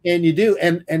 Yeah, and you do.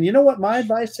 And you know what my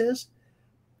advice is?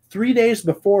 3 days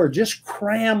before, just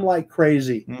cram like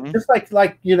crazy. Just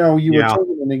like you were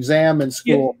taking an exam in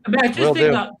school. Yeah.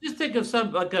 Man, just think of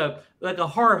some like a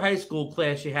hard high school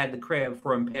class you had to cram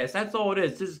for and pass. That's all it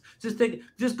is.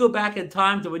 Just go back in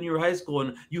time to when you were in high school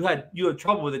and you had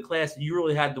trouble with the class and you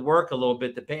really had to work a little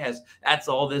bit to pass. That's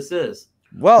all this is.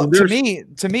 Well, to me,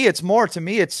 it's more. To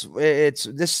me, it's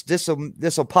this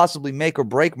will possibly make or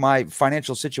break my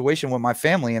financial situation with my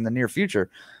family in the near future.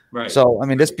 Right. So, I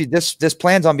mean, this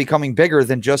plans on becoming bigger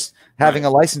than just having a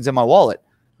license in my wallet.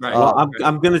 Right. Well,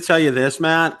 I'm going to tell you this,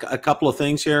 Matt. A couple of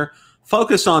things here.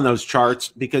 Focus on those charts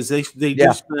because they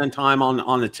do spend time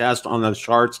on the test on those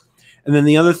charts. And then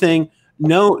the other thing,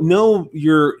 know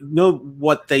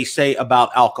what they say about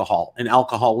alcohol and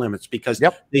alcohol limits because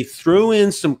they threw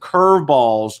in some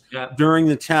curveballs during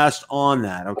the test on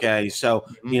that. Okay, so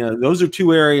those are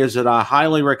two areas that I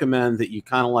highly recommend that you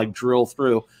kind of like drill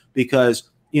through because.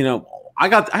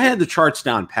 I had the charts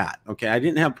down pat. Okay. I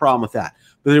didn't have a problem with that,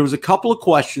 but there was a couple of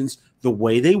questions, the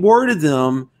way they worded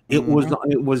them. It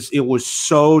was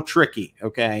so tricky.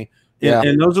 Okay.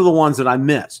 And those are the ones that I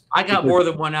missed. I got more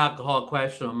than one alcohol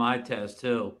question on my test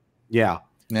too. Yeah.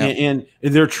 And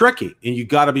they're tricky and you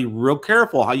got to be real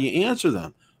careful how you answer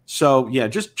them. So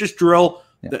just drill,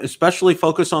 especially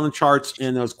focus on the charts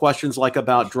and those questions like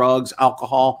about drugs,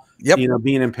 alcohol,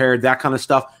 being impaired, that kind of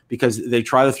stuff, because they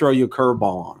try to throw you a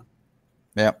curveball on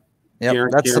them.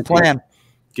 That's the plan.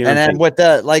 And then with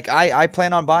I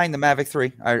plan on buying the Mavic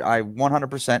 3. I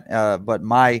 100%. But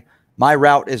my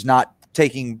route is not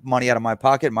taking money out of my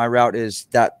pocket. My route is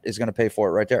going to pay for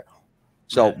it right there.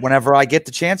 So whenever I get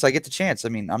the chance, I get the chance. I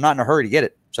mean, I'm not in a hurry to get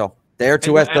it. So there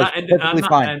too, perfectly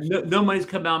fine. No money's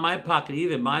coming out of my pocket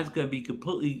either. Mine's going to be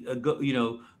completely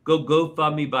go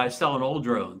fund me by selling old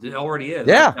drones. It already is.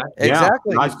 Yeah,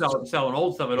 exactly. I'm selling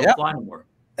old stuff. I don't fly anymore.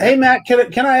 Hey Matt,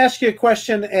 can I ask you a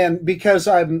question? And because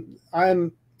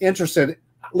I'm interested.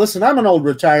 Listen, I'm an old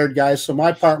retired guy, so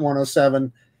my Part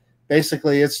 107,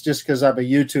 basically, it's just because I'm a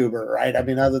YouTuber, right? I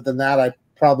mean, other than that, I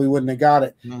probably wouldn't have got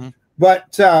it.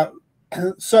 But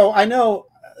so I know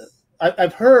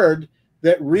I've heard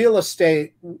that real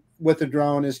estate with the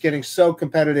drone is getting so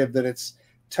competitive that it's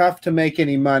tough to make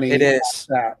any money. It is.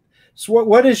 That. So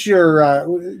what is your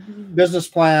business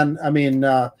plan? I mean,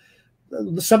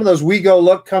 some of those We Go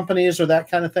Look companies or that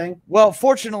kind of thing? Well,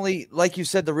 fortunately, like you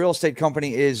said, the real estate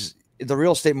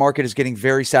market is getting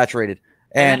very saturated.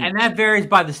 And that varies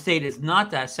by the state. It's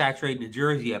not that saturated in New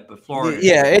Jersey yet, but Florida.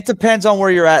 Yeah, it depends on where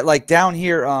you're at. Like down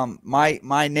here,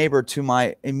 my neighbor to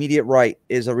my immediate right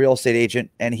is a real estate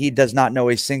agent, and he does not know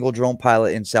a single drone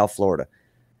pilot in South Florida.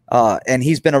 And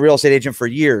he's been a real estate agent for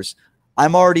years.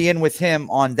 I'm already in with him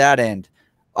on that end.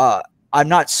 I'm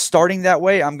not starting that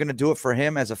way. I'm going to do it for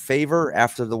him as a favor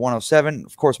after the 107.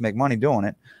 Of course, make money doing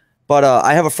it. But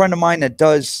I have a friend of mine that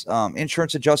does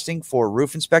insurance adjusting for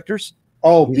roof inspectors.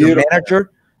 Oh, beautiful.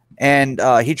 Manager, and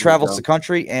he travels the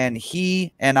country, and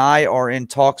he and I are in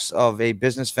talks of a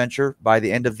business venture by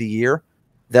the end of the year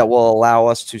that will allow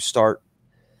us to start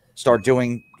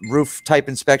doing roof type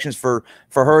inspections for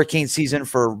hurricane season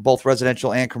for both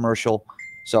residential and commercial.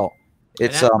 So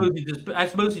it's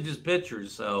that's mostly just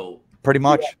pictures. So pretty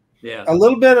much. Yeah. A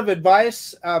little bit of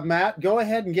advice, Matt, go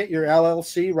ahead and get your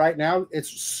LLC right now. It's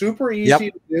super easy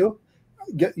to do.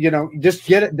 Just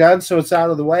get it done so it's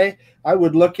out of the way. I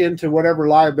would look into whatever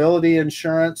liability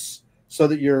insurance so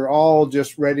that you're all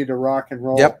just ready to rock and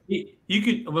roll. Yep. You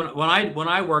could when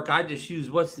I work, I just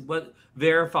use what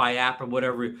Verify app or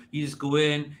whatever. You just go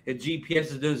in, it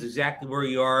GPS knows exactly where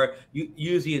you are.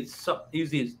 Usually it's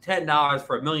 $10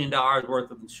 for $1 million worth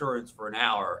of insurance for an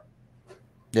hour.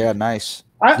 Yeah, nice.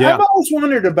 I've always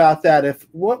wondered about that.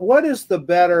 What is the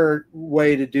better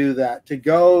way to do that? To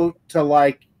go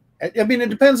to it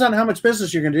depends on how much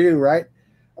business you're going to do, right?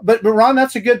 But Ron,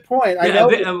 that's a good point. I know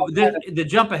to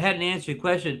jump ahead and answer your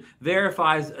question,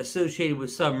 Verify is associated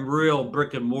with some real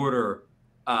brick and mortar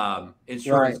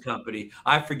insurance company.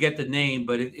 I forget the name,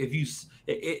 but it's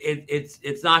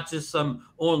not just some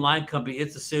online company.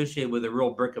 It's associated with a real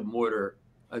brick and mortar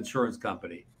insurance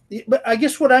company. But I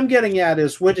guess what I'm getting at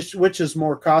is which is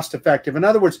more cost effective. In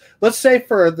other words, let's say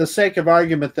for the sake of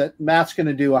argument that Matt's going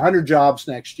to do 100 jobs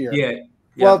next year. Yeah.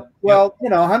 Well,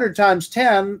 100 times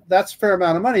 10, that's a fair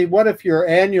amount of money. What if your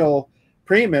annual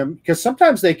premium, because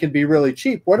sometimes they can be really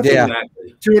cheap. What if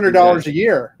it's $200 a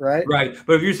year, right? Right.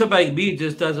 But if you're somebody like me who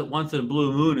just does it once in a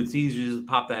blue moon, it's easier to just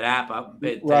pop that app up and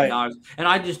pay $10. Right. And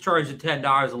I just charge the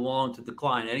 $10 along to the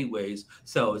client anyways,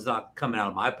 so it's not coming out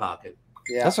of my pocket.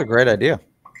 Yeah. That's a great idea.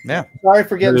 Yeah. Sorry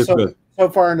for getting so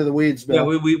far into the weeds,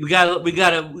 Bill. Yeah, we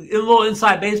got a little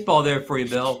inside baseball there for you,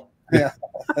 Bill. Yeah.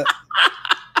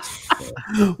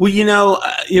 Well,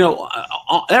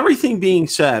 everything being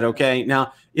said, okay.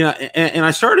 Now, and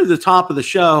I started at the top of the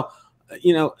show.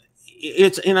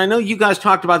 And I know you guys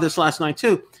talked about this last night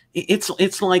too.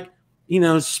 It's like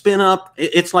spin up.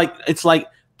 It's like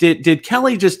did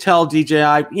Kelly just tell DJI,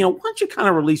 why don't you kind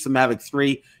of release the Mavic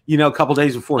 3, a couple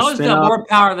days before spin up? He's got more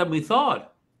power than we thought.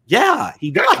 Yeah,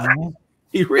 he does.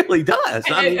 He really does.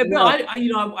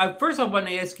 I first I want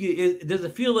to ask you: does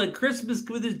it feel like Christmas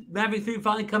with this Mavic 3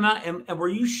 finally come out? And were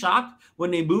you shocked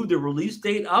when they moved the release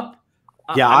date up?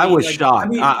 Yeah, I was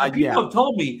shocked. People have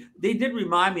told me they did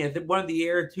remind me. I think one of the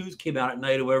Air 2s came out at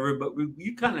night or whatever. But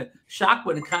you kind of shocked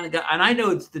when it kind of got. And I know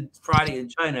it's the Friday in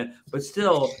China, but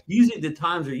still, usually the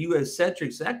times are U.S.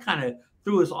 centric, so that kind of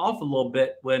threw us off a little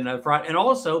bit when Friday. And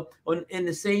also, in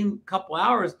the same couple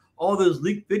hours, all those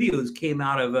leaked videos came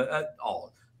out of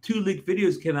 2 leaked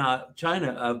videos came out of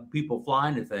China of people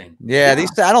flying the thing. Yeah,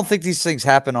 I don't think these things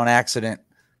happen on accident.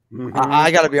 Mm-hmm.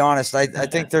 I got to be honest. I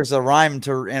think there's a rhyme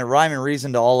and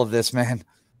reason to all of this, man.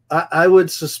 I would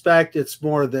suspect it's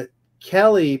more that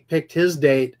Kelly picked his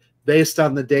date based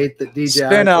on the date that DJI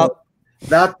spin up,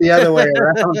 not the other way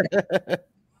around.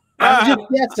 I'm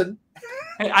just guessing.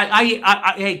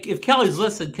 Hey, if Kelly's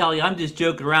listening, Kelly, I'm just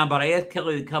joking around, but I asked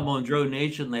Kelly to come on Drone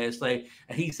Nation last night,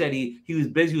 and he said he was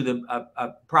busy with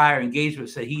a prior engagement,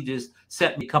 so he just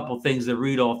sent me a couple of things to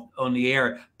read off on the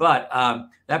air. But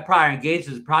that prior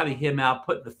engagement is probably him out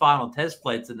putting the final test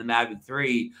flights in the Mavic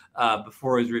 3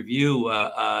 before his review.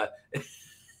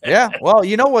 Yeah, well,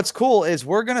 what's cool is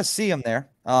we're going to see them there.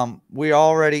 We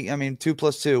already, 2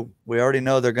 + 2, we already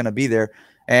know they're going to be there.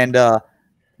 And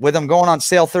with them going on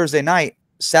sale Thursday night,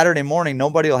 Saturday morning,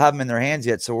 nobody will have them in their hands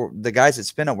yet. So the guys at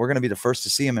Spin Up, we're going to be the first to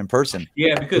see them in person.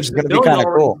 Yeah, because it's going to be kind of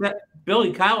cool.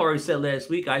 Billy Kyle already said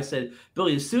last week. I said,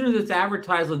 Billy, as soon as it's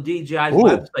advertised on DJI's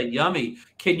website, yummy.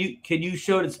 Can you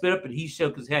show it at Spin Up? And he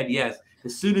shook his head, yes.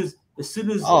 As soon as it's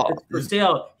for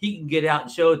sale, he can get out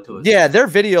and show it to us. Yeah, their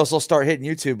videos will start hitting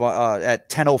YouTube at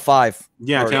 10:05.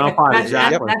 Yeah, 10:05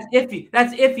 exactly.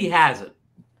 That's if he has it.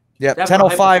 Yeah,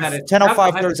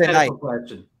 10:05 Thursday night.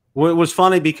 Well, it was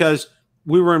funny because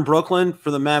we were in Brooklyn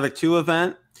for the Mavic 2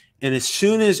 event, and as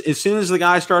soon as the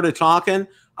guy started talking,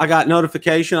 I got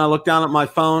notification. I looked down at my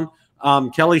phone.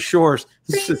 Kelly Shores,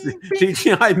 this is the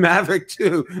DJI Mavic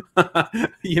 2,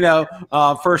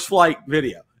 first flight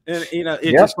video, and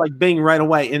just like bing right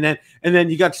away. And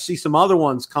then you got to see some other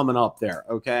ones coming up there.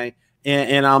 Okay,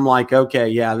 and I'm like, okay,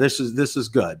 yeah, this is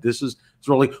good. It's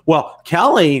really well.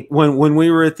 Kelly, when we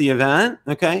were at the event,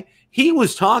 okay, he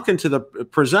was talking to the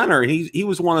presenter. He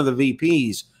was one of the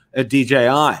VPs at DJI.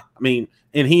 I mean,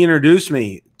 and he introduced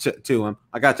me to him.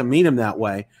 I got to meet him that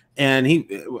way, and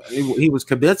he was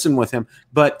kibitzing with him.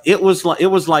 But it was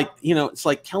like you know, it's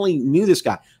like Kelly knew this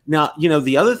guy. Now, you know,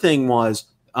 the other thing was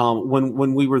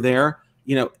when we were there,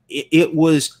 you know, it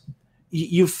was,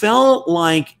 you felt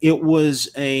like it was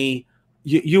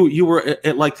you were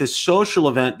at like this social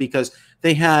event, because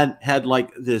they had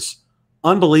like this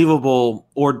unbelievable,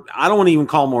 or I don't want to even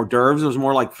call them hors d'oeuvres. It was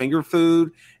more like finger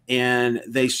food, and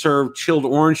they served chilled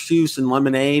orange juice and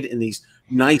lemonade in these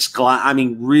nice I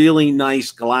mean, really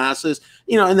nice glasses,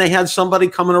 you know, and they had somebody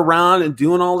coming around and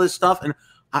doing all this stuff. And,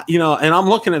 you know, and I'm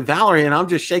looking at Valerie and I'm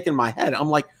just shaking my head. I'm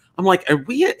like, are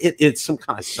we at some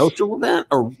kind of social event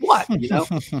or what, you know?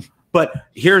 But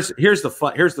here's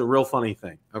the real funny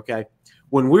thing. Okay.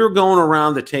 When we were going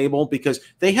around the table, because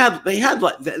they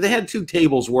had 2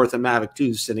 tables worth of Mavic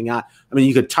 2s sitting out. I mean,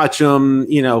 you could touch them,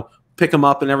 you know, pick them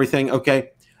up and everything.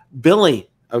 Okay. Billy,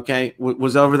 okay,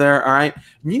 was over there. All right.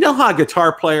 You know how a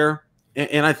guitar player,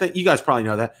 and I think you guys probably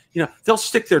know that, you know, they'll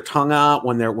stick their tongue out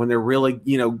when they're really,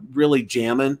 you know, really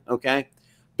jamming. Okay.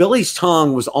 Billy's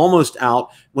tongue was almost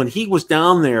out when he was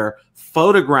down there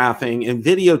photographing and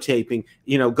videotaping,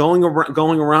 you know, going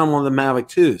around one of the Mavic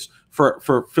 2s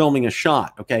for filming a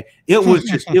shot. Okay. It was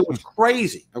just, it was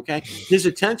crazy. Okay. His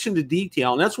attention to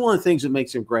detail. And that's one of the things that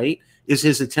makes him great, is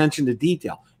his attention to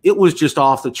detail. It was just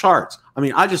off the charts. I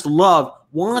mean, I just love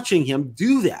watching him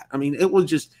do that. I mean, it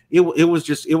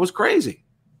was crazy.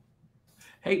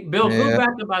 Hey, Bill, go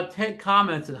back about 10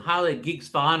 comments and highlight Geek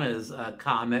Spana's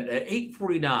comment at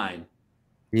 8:49.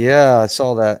 Yeah, I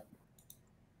saw that.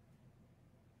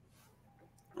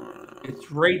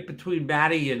 It's right between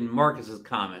Maddie and Marcus's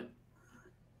comment.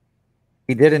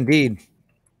 He did indeed.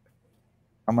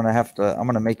 I'm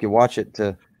gonna make you watch it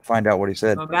to find out what he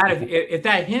said. Well, Matt, if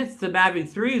that hints the Mavic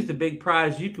 3 is the big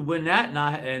prize, you could win that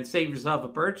and save yourself a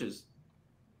purchase.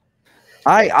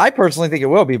 I personally think it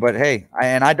will be, but hey,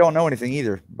 I don't know anything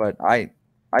either, but I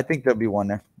think there'll be one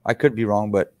there. I could be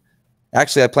wrong, but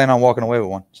actually I plan on walking away with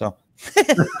one. So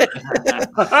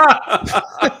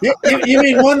you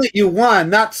mean one that you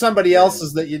won, not somebody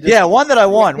else's that you did? Yeah, one that I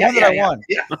won. I won.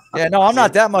 Yeah. Yeah, no, I'm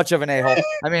not that much of an a-hole.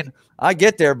 I mean, I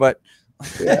get there, but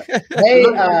yeah. Hey,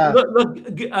 look,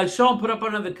 Sean put up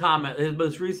another comment, his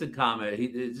most recent comment.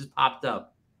 It just popped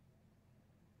up.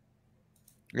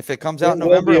 If it comes out in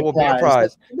November, it will be a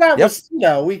prize. That was, you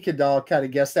know, we could all kind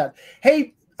of guess that.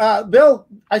 Hey, Bill,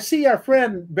 I see our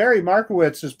friend Barry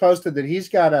Markowitz has posted that he's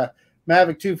got a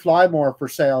Mavic 2 Flymore for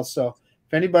sale. So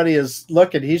if anybody is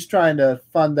looking, he's trying to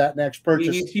fund that next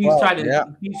purchase. He's trying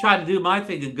to do my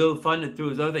thing and go fund it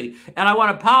through his other thing. And I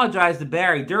want to apologize to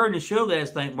Barry. During the show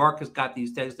last night, Marcus got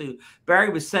these texts too. Barry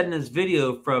was sending this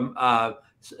video from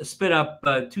Spin Up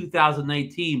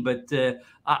 2019, but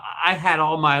I had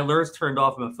all my alerts turned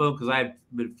off on my phone because I've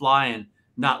been flying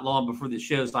not long before the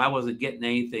show, so I wasn't getting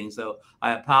anything. So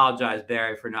I apologize,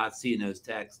 Barry, for not seeing those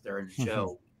texts during the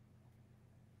show.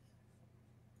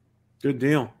 Good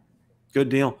deal. Good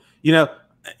deal. You know,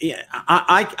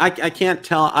 I can't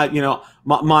tell. You know,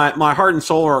 my heart and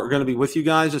soul are going to be with you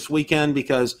guys this weekend,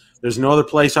 because there's no other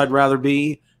place I'd rather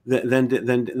be than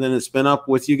to Spin Up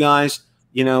with you guys.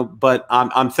 You know, but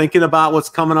I'm thinking about what's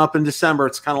coming up in December.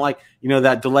 It's kind of like, you know,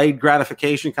 that delayed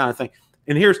gratification kind of thing.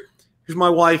 And here's my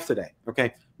wife today.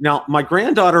 Okay. Now, my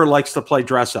granddaughter likes to play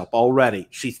dress up already.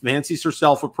 She fancies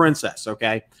herself a princess.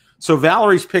 Okay. So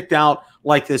Valerie's picked out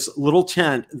like this little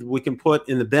tent we can put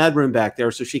in the bedroom back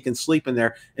there so she can sleep in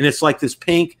there. And it's like this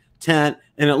pink tent,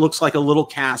 and it looks like a little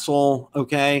castle.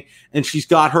 Okay. And she's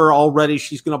got her already.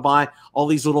 She's going to buy all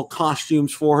these little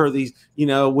costumes for her, these, you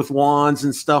know, with wands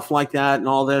and stuff like that and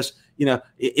all this. You know,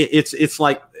 it's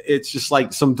just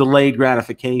like some delayed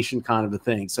gratification kind of a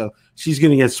thing. So she's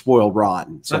going to get spoiled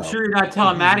rotten. So. I'm sure you're not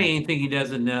telling Maddie anything he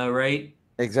doesn't know, right?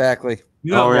 Exactly.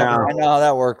 Oh, yeah. I know how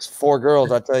that works. 4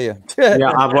 girls, I tell you.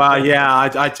 Yeah. Well, yeah.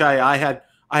 I tell you,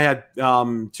 I had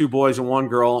 2 boys and 1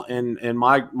 girl, and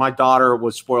my daughter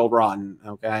was spoiled rotten.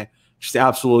 Okay. She's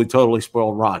absolutely, totally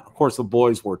spoiled rotten. Of course, the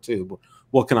boys were too, but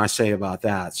what can I say about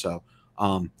that? So,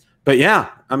 but yeah,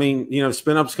 I mean, you know,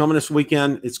 Spin Up's coming this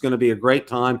weekend. It's going to be a great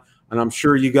time, and I'm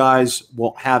sure you guys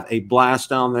will have a blast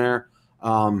down there.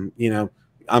 You know,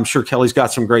 I'm sure Kelly's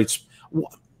got some great.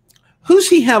 Who's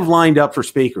he have lined up for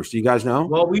speakers? Do you guys know?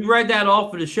 Well, we read that off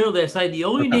for the show last night. The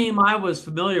only name I was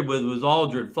familiar with was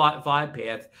Aldrin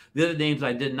Flypath. The other names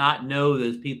I did not know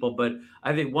those people, but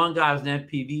I think one guy was an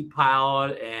FPV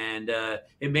pilot, and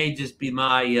it may just be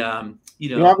my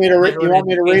You want me to read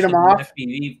them off?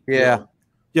 FPV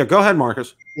Yeah. Go ahead,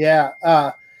 Marcus. Yeah.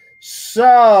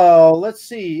 So let's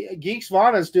see. Geeks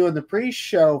Vana's doing the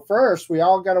pre-show first. We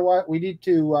all got to watch. We need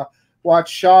to watch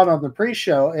Sean on the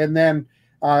pre-show, and then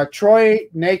Troy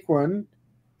Naquin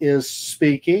is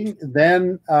speaking.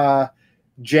 Then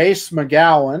Jace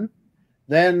McGowan.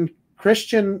 Then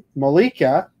Christian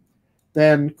Malika.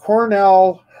 Then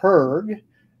Cornell Herg.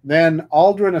 Then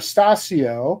Aldrin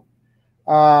Astacio.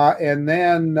 And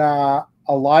then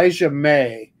Elijah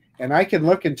May. And I can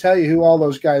look and tell you who all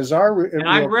those guys are. And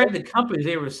I read the companies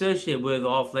they were associated with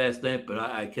off last night, but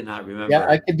I cannot remember. Yeah,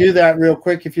 I can do that real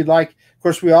quick if you'd like. Of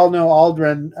course, we all know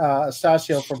Aldrin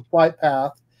Astacio from Flight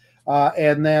Path.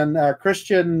 And then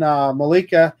Christian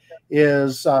Malika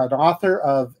is an author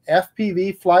of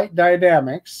FPV Flight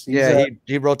Dynamics.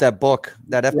 He wrote that book,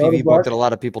 that FPV book that a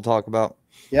lot of people talk about.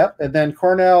 Yep. And then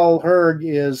Cornell Herg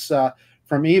is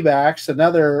from EVAX,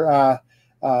 another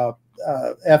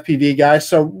FPV guy.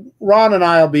 So Ron and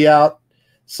I will be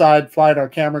outside flying our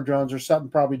camera drones or something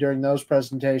probably during those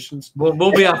presentations.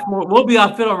 We'll be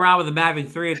out fiddling around with the Mavic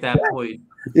 3 at that point.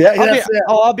 Yeah,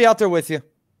 I'll be out there with you.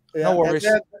 Yeah, no worries.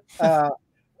 Then,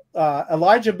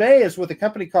 Elijah Bay is with a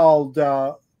company called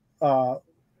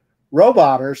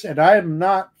Roboters, and I am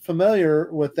not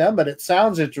familiar with them, but it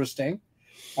sounds interesting.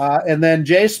 And then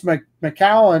Jace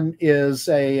McCowan is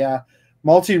a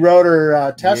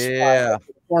multi-rotor test pilot,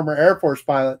 former Air Force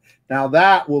pilot. Now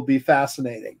that will be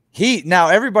fascinating. Now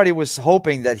everybody was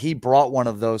hoping that he brought one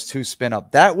of those to spin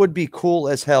up. That would be cool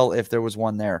as hell if there was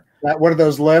one there. One of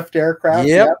those lift aircraft.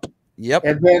 Yep.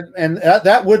 And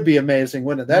that would be amazing,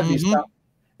 wouldn't it? That'd be stuff.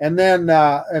 And then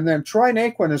Troy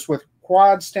Naquin is with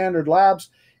Quad Standard Labs,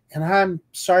 and I'm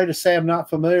sorry to say I'm not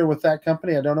familiar with that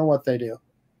company. I don't know what they do.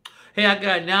 Hey, I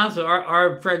got announced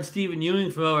our friend Stephen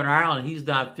Ewing from over in Ireland. He's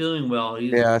not feeling well.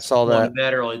 I saw that.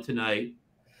 Bed early tonight.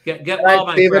 Get well,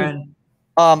 my Steven.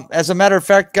 friend. As a matter of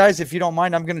fact, guys, if you don't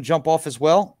mind, I'm going to jump off as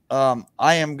well.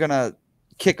 I am going to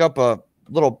kick up a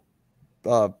little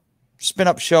spin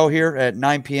up show here at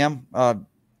 9 p.m.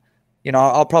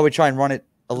 I'll probably try and run it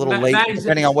a little late,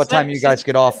 depending on what time you guys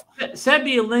get off. Send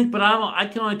me a link, but I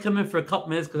can only come in for a couple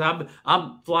minutes because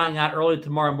I'm flying out early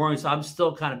tomorrow morning, so I'm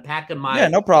still kind of packing my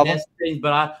no problem things.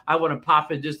 But I want to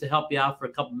pop in just to help you out for a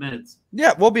couple minutes.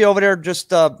 Yeah, we'll be over there just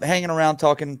hanging around,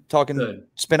 talking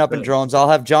spin up and drones. I'll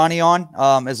have Johnny on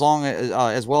as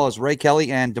well as Ray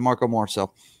Kelly and DeMarco Moore.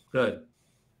 So good.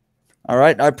 All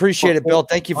right. I appreciate it, Bill.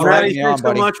 Thank you for having me on,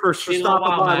 buddy. Thanks so much for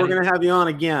stopping by. We're going to have you on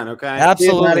again, okay?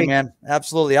 Absolutely, man.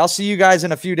 Absolutely. I'll see you guys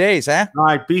in a few days, huh? All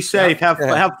right. Be safe. Have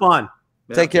fun.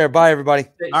 Take care. Bye, everybody.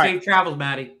 Safe travels,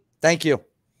 Matty. Thank you.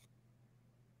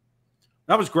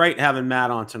 That was great having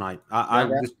Matt on tonight.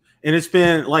 And it's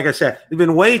been, like I said, it's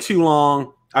been way too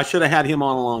long. I should have had him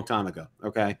on a long time ago,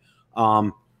 okay?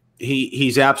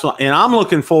 He's absolutely – and I'm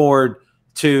looking forward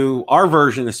to our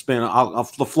version of spin –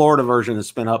 the Florida version of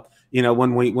spin up.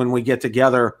 When we get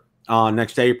together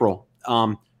next April,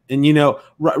 and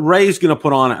Ray's going to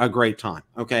put on a great time.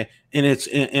 Okay. And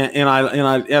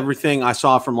I everything I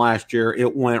saw from last year,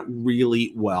 it went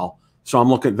really well. So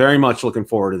I'm very much looking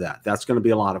forward to that. That's going to be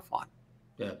a lot of fun.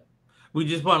 Yeah. We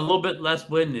just want a little bit less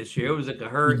wind this year. It was like a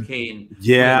hurricane.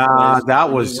 Yeah.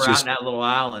 That was just out in that little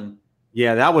island.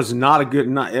 Yeah. That was not a good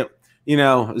night.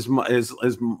 As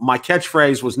my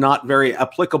catchphrase was not very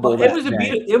applicable. Well,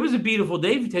 it was a beautiful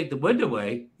day if you take the wind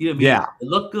away. It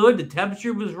looked good. The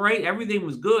temperature was right. Everything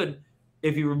was good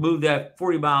if you remove that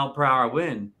 40-mile-per-hour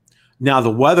wind. Now the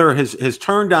weather has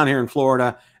turned down here in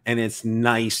Florida, and it's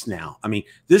nice now. I mean,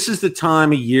 this is the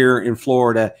time of year in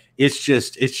Florida. It's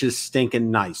just stinking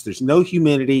nice. There's no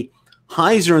humidity.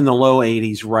 Highs are in the low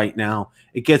 80s right now.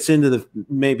 It gets into the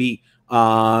maybe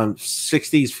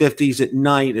 60s, 50s at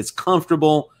night. It's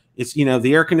comfortable. It's,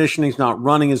 the air conditioning's not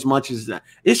running as much as that.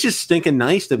 It's just stinking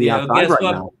nice to be outside right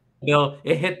now. Bill,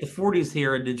 it hit the 40s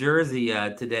here in New Jersey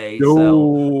today.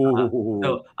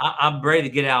 So I'm ready to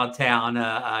get out of town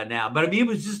now. But I mean, it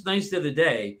was just nice the other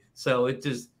day. So it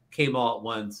just came all at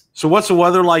once. So what's the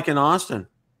weather like in Austin?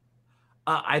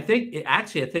 I think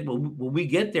when we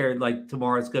get there, like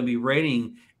tomorrow, it's going to be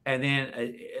raining. And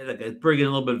then bring in a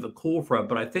little bit of a cool front,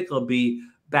 but I think it'll be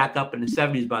back up in the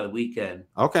 70s by the weekend.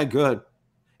 Okay, good.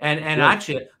 And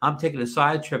actually, I'm taking a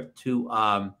side trip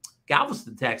to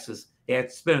Galveston, Texas, after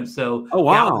spin them. So oh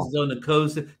wow, Galveston's on the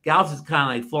coast. Galveston's kind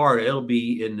of like Florida. It'll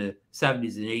be in the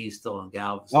 70s and 80s still in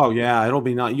Galveston. Oh yeah, it'll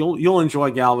be not. You'll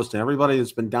enjoy Galveston. Everybody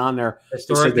that's been down there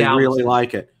said they really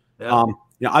like it. Yeah.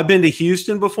 Yeah, I've been to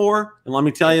Houston before, and let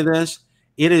me tell you this: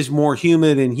 it is more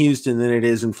humid in Houston than it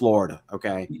is in Florida.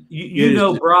 Okay, you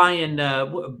know Brian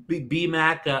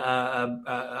B-Mac.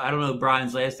 I don't know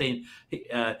Brian's last name.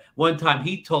 One time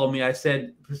he told me, I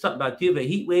said something about the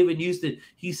heat wave in Houston.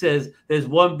 He says there's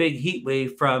one big heat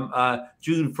wave from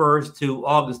June 1st to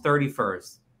August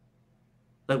 31st.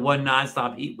 Like one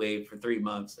nonstop heat wave for 3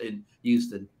 months in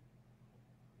Houston.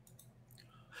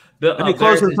 Any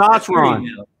closing thoughts, Ron?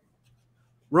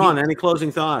 Ron, any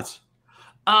closing thoughts?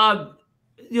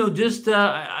 Just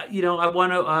I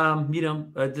want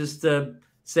to just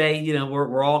say,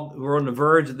 we're on the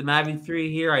verge of the Mavic 3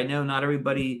 here. I know not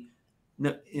everybody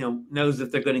knows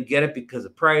if they're going to get it because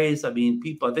of price. I mean,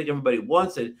 I think everybody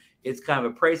wants it. It's kind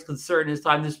of a price concern this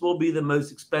time. This will be the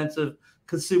most expensive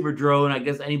consumer drone I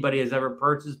guess anybody has ever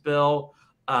purchased, Bill.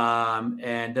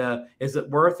 And is it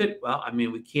worth it? Well, I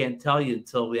mean, we can't tell you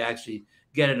until we actually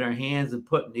get it in our hands and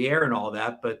put in the air and all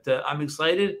that. But I'm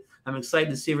excited. I'm excited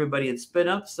to see everybody at Spin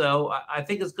Up. So I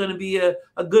think it's going to be a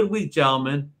good week,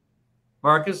 gentlemen.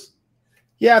 Marcus?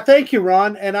 Yeah, thank you,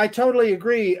 Ron. And I totally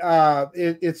agree.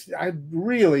 I'm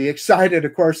really excited,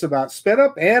 of course, about Spin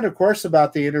Up and, of course,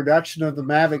 about the introduction of the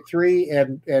Mavic 3.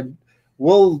 And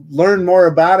we'll learn more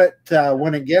about it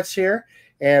when it gets here.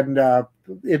 And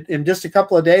in just a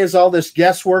couple of days, all this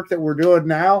guesswork that we're doing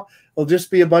now will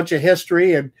just be a bunch of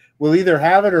history, and we'll either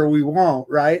have it or we won't,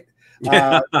 right?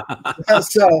 And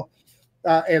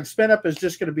Spin Up is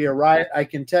just going to be a riot. I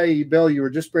can tell you, Bill, you were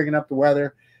just bringing up the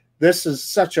weather. This is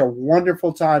such a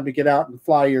wonderful time to get out and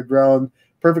fly your drone.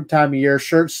 Perfect time of year,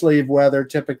 shirt sleeve weather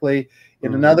typically.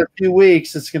 In another few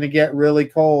weeks, it's going to get really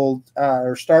cold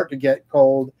or start to get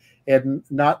cold and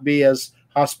not be as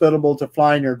hospitable to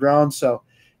flying your drone. So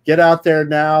get out there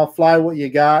now, fly what you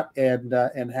got, and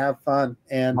have fun.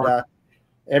 And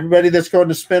everybody that's going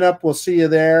to Spin Up, we'll see you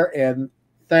there. And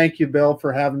thank you, Bill,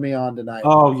 for having me on tonight.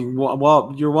 Oh,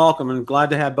 well, you're welcome, and glad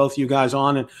to have both of you guys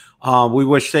on. And we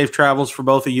wish safe travels for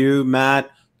both of you, Matt,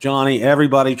 Johnny,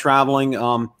 everybody traveling.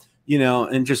 And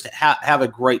just have a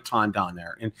great time down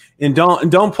there. And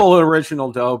don't pull an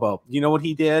original Dobo. You know what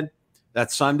he did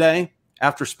that Sunday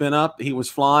after Spin Up? He was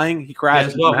flying. He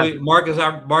crashed. Yes, Marcus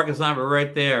and I were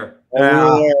right there.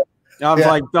 Yeah. I was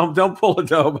like, don't pull a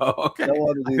Dobo. Okay.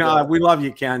 No, we love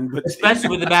you, Ken. But especially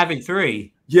with the Mavic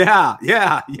 3.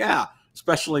 Yeah.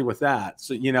 Especially with that.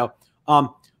 So,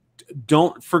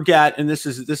 don't forget, and this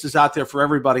is out there for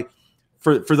everybody.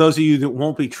 For those of you that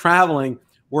won't be traveling,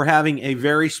 we're having a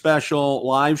very special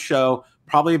live show,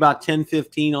 probably about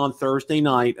 10:15 on Thursday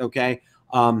night. Okay.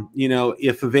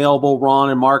 If available, Ron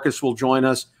and Marcus will join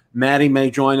us. Maddie may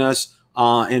join us,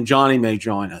 and Johnny may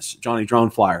join us, Johnny Drone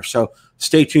Flyer. So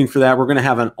stay tuned for that. We're going to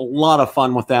have a lot of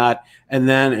fun with that. And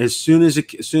then as soon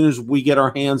as we get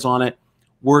our hands on it,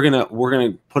 we're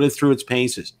gonna put it through its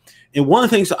paces. And one of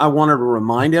the things I wanted to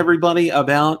remind everybody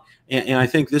about, and I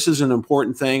think this is an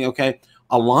important thing. Okay,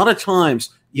 a lot of times,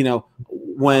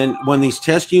 when these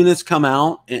test units come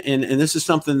out, and this is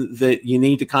something that you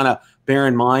need to kind of bear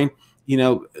in mind.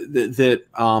 The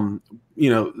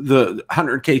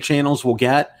 100K channels will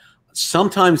get.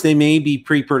 Sometimes they may be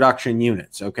pre-production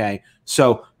units. Okay,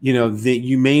 so that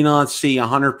you may not see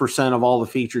 100% of all the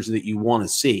features that you want to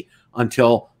see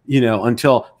until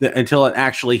it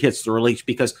actually hits the release.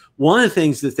 Because one of the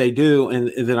things that they do,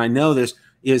 and that I know this,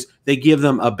 is they give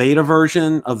them a beta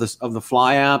version of the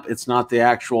Fly app. It's not the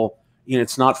actual,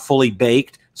 it's not fully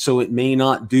baked, so it may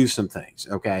not do some things.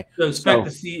 Okay, so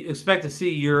expect to see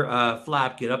your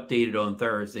flap get updated on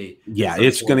Thursday. Yeah,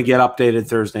 it's going to get updated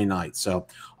Thursday night. So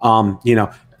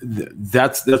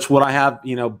that's what I have.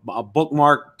 A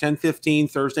bookmark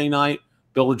 10:15 Thursday night.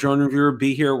 Bill the Drone Reviewer,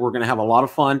 be here. We're going to have a lot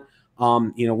of fun.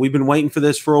 We've been waiting for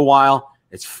this for a while.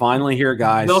 It's finally here,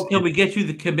 guys. Bill, can we get you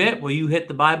the commit? Will you hit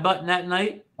the buy button that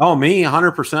night? Oh, me,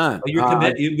 100%. Oh, you're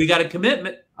commit. We got a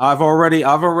commitment. I've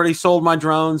already sold my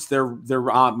drones. Their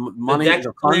money,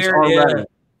 the funds are ready.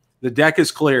 The deck is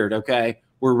cleared. Okay,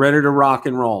 we're ready to rock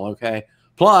and roll. Okay.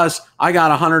 Plus, I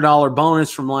got $100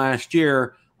 bonus from last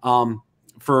year. I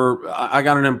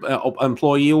got an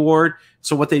employee award.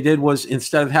 So what they did was,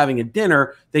 instead of having a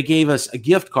dinner, they gave us a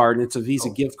gift card, and it's a Visa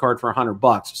gift card for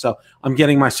 $100. So I'm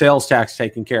getting my sales tax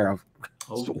taken care of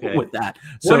with that.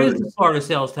 So what is the Florida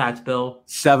sales tax, Bill?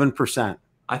 7%.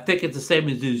 I think it's the same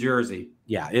as New Jersey.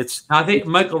 Yeah, I think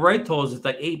Michael Wright told us it's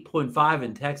like 8.5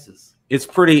 in Texas. It's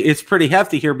pretty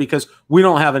hefty here because we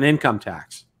don't have an income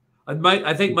tax.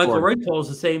 I think Michael Wright told us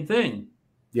the same thing.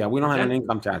 Yeah, we don't have an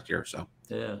income tax here, so.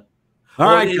 Yeah.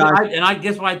 All right, guys. And I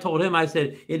guess what I told him, I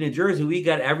said, in New Jersey, we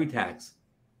got every tax.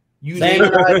 You Same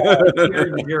name it here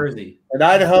in New Jersey. In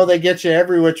Idaho, they get you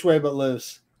every which way but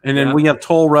loose. And then we have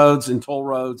toll roads and toll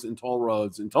roads and toll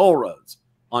roads and toll roads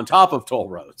on top of toll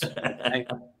roads. Okay?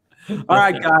 All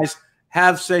right, guys.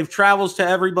 Have safe travels to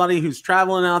everybody who's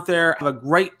traveling out there. Have a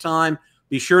great time.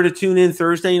 Be sure to tune in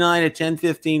Thursday night at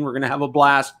 10:15. We're going to have a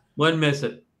blast. Wouldn't miss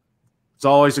it. It's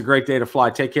always a great day to fly.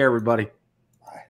 Take care, everybody.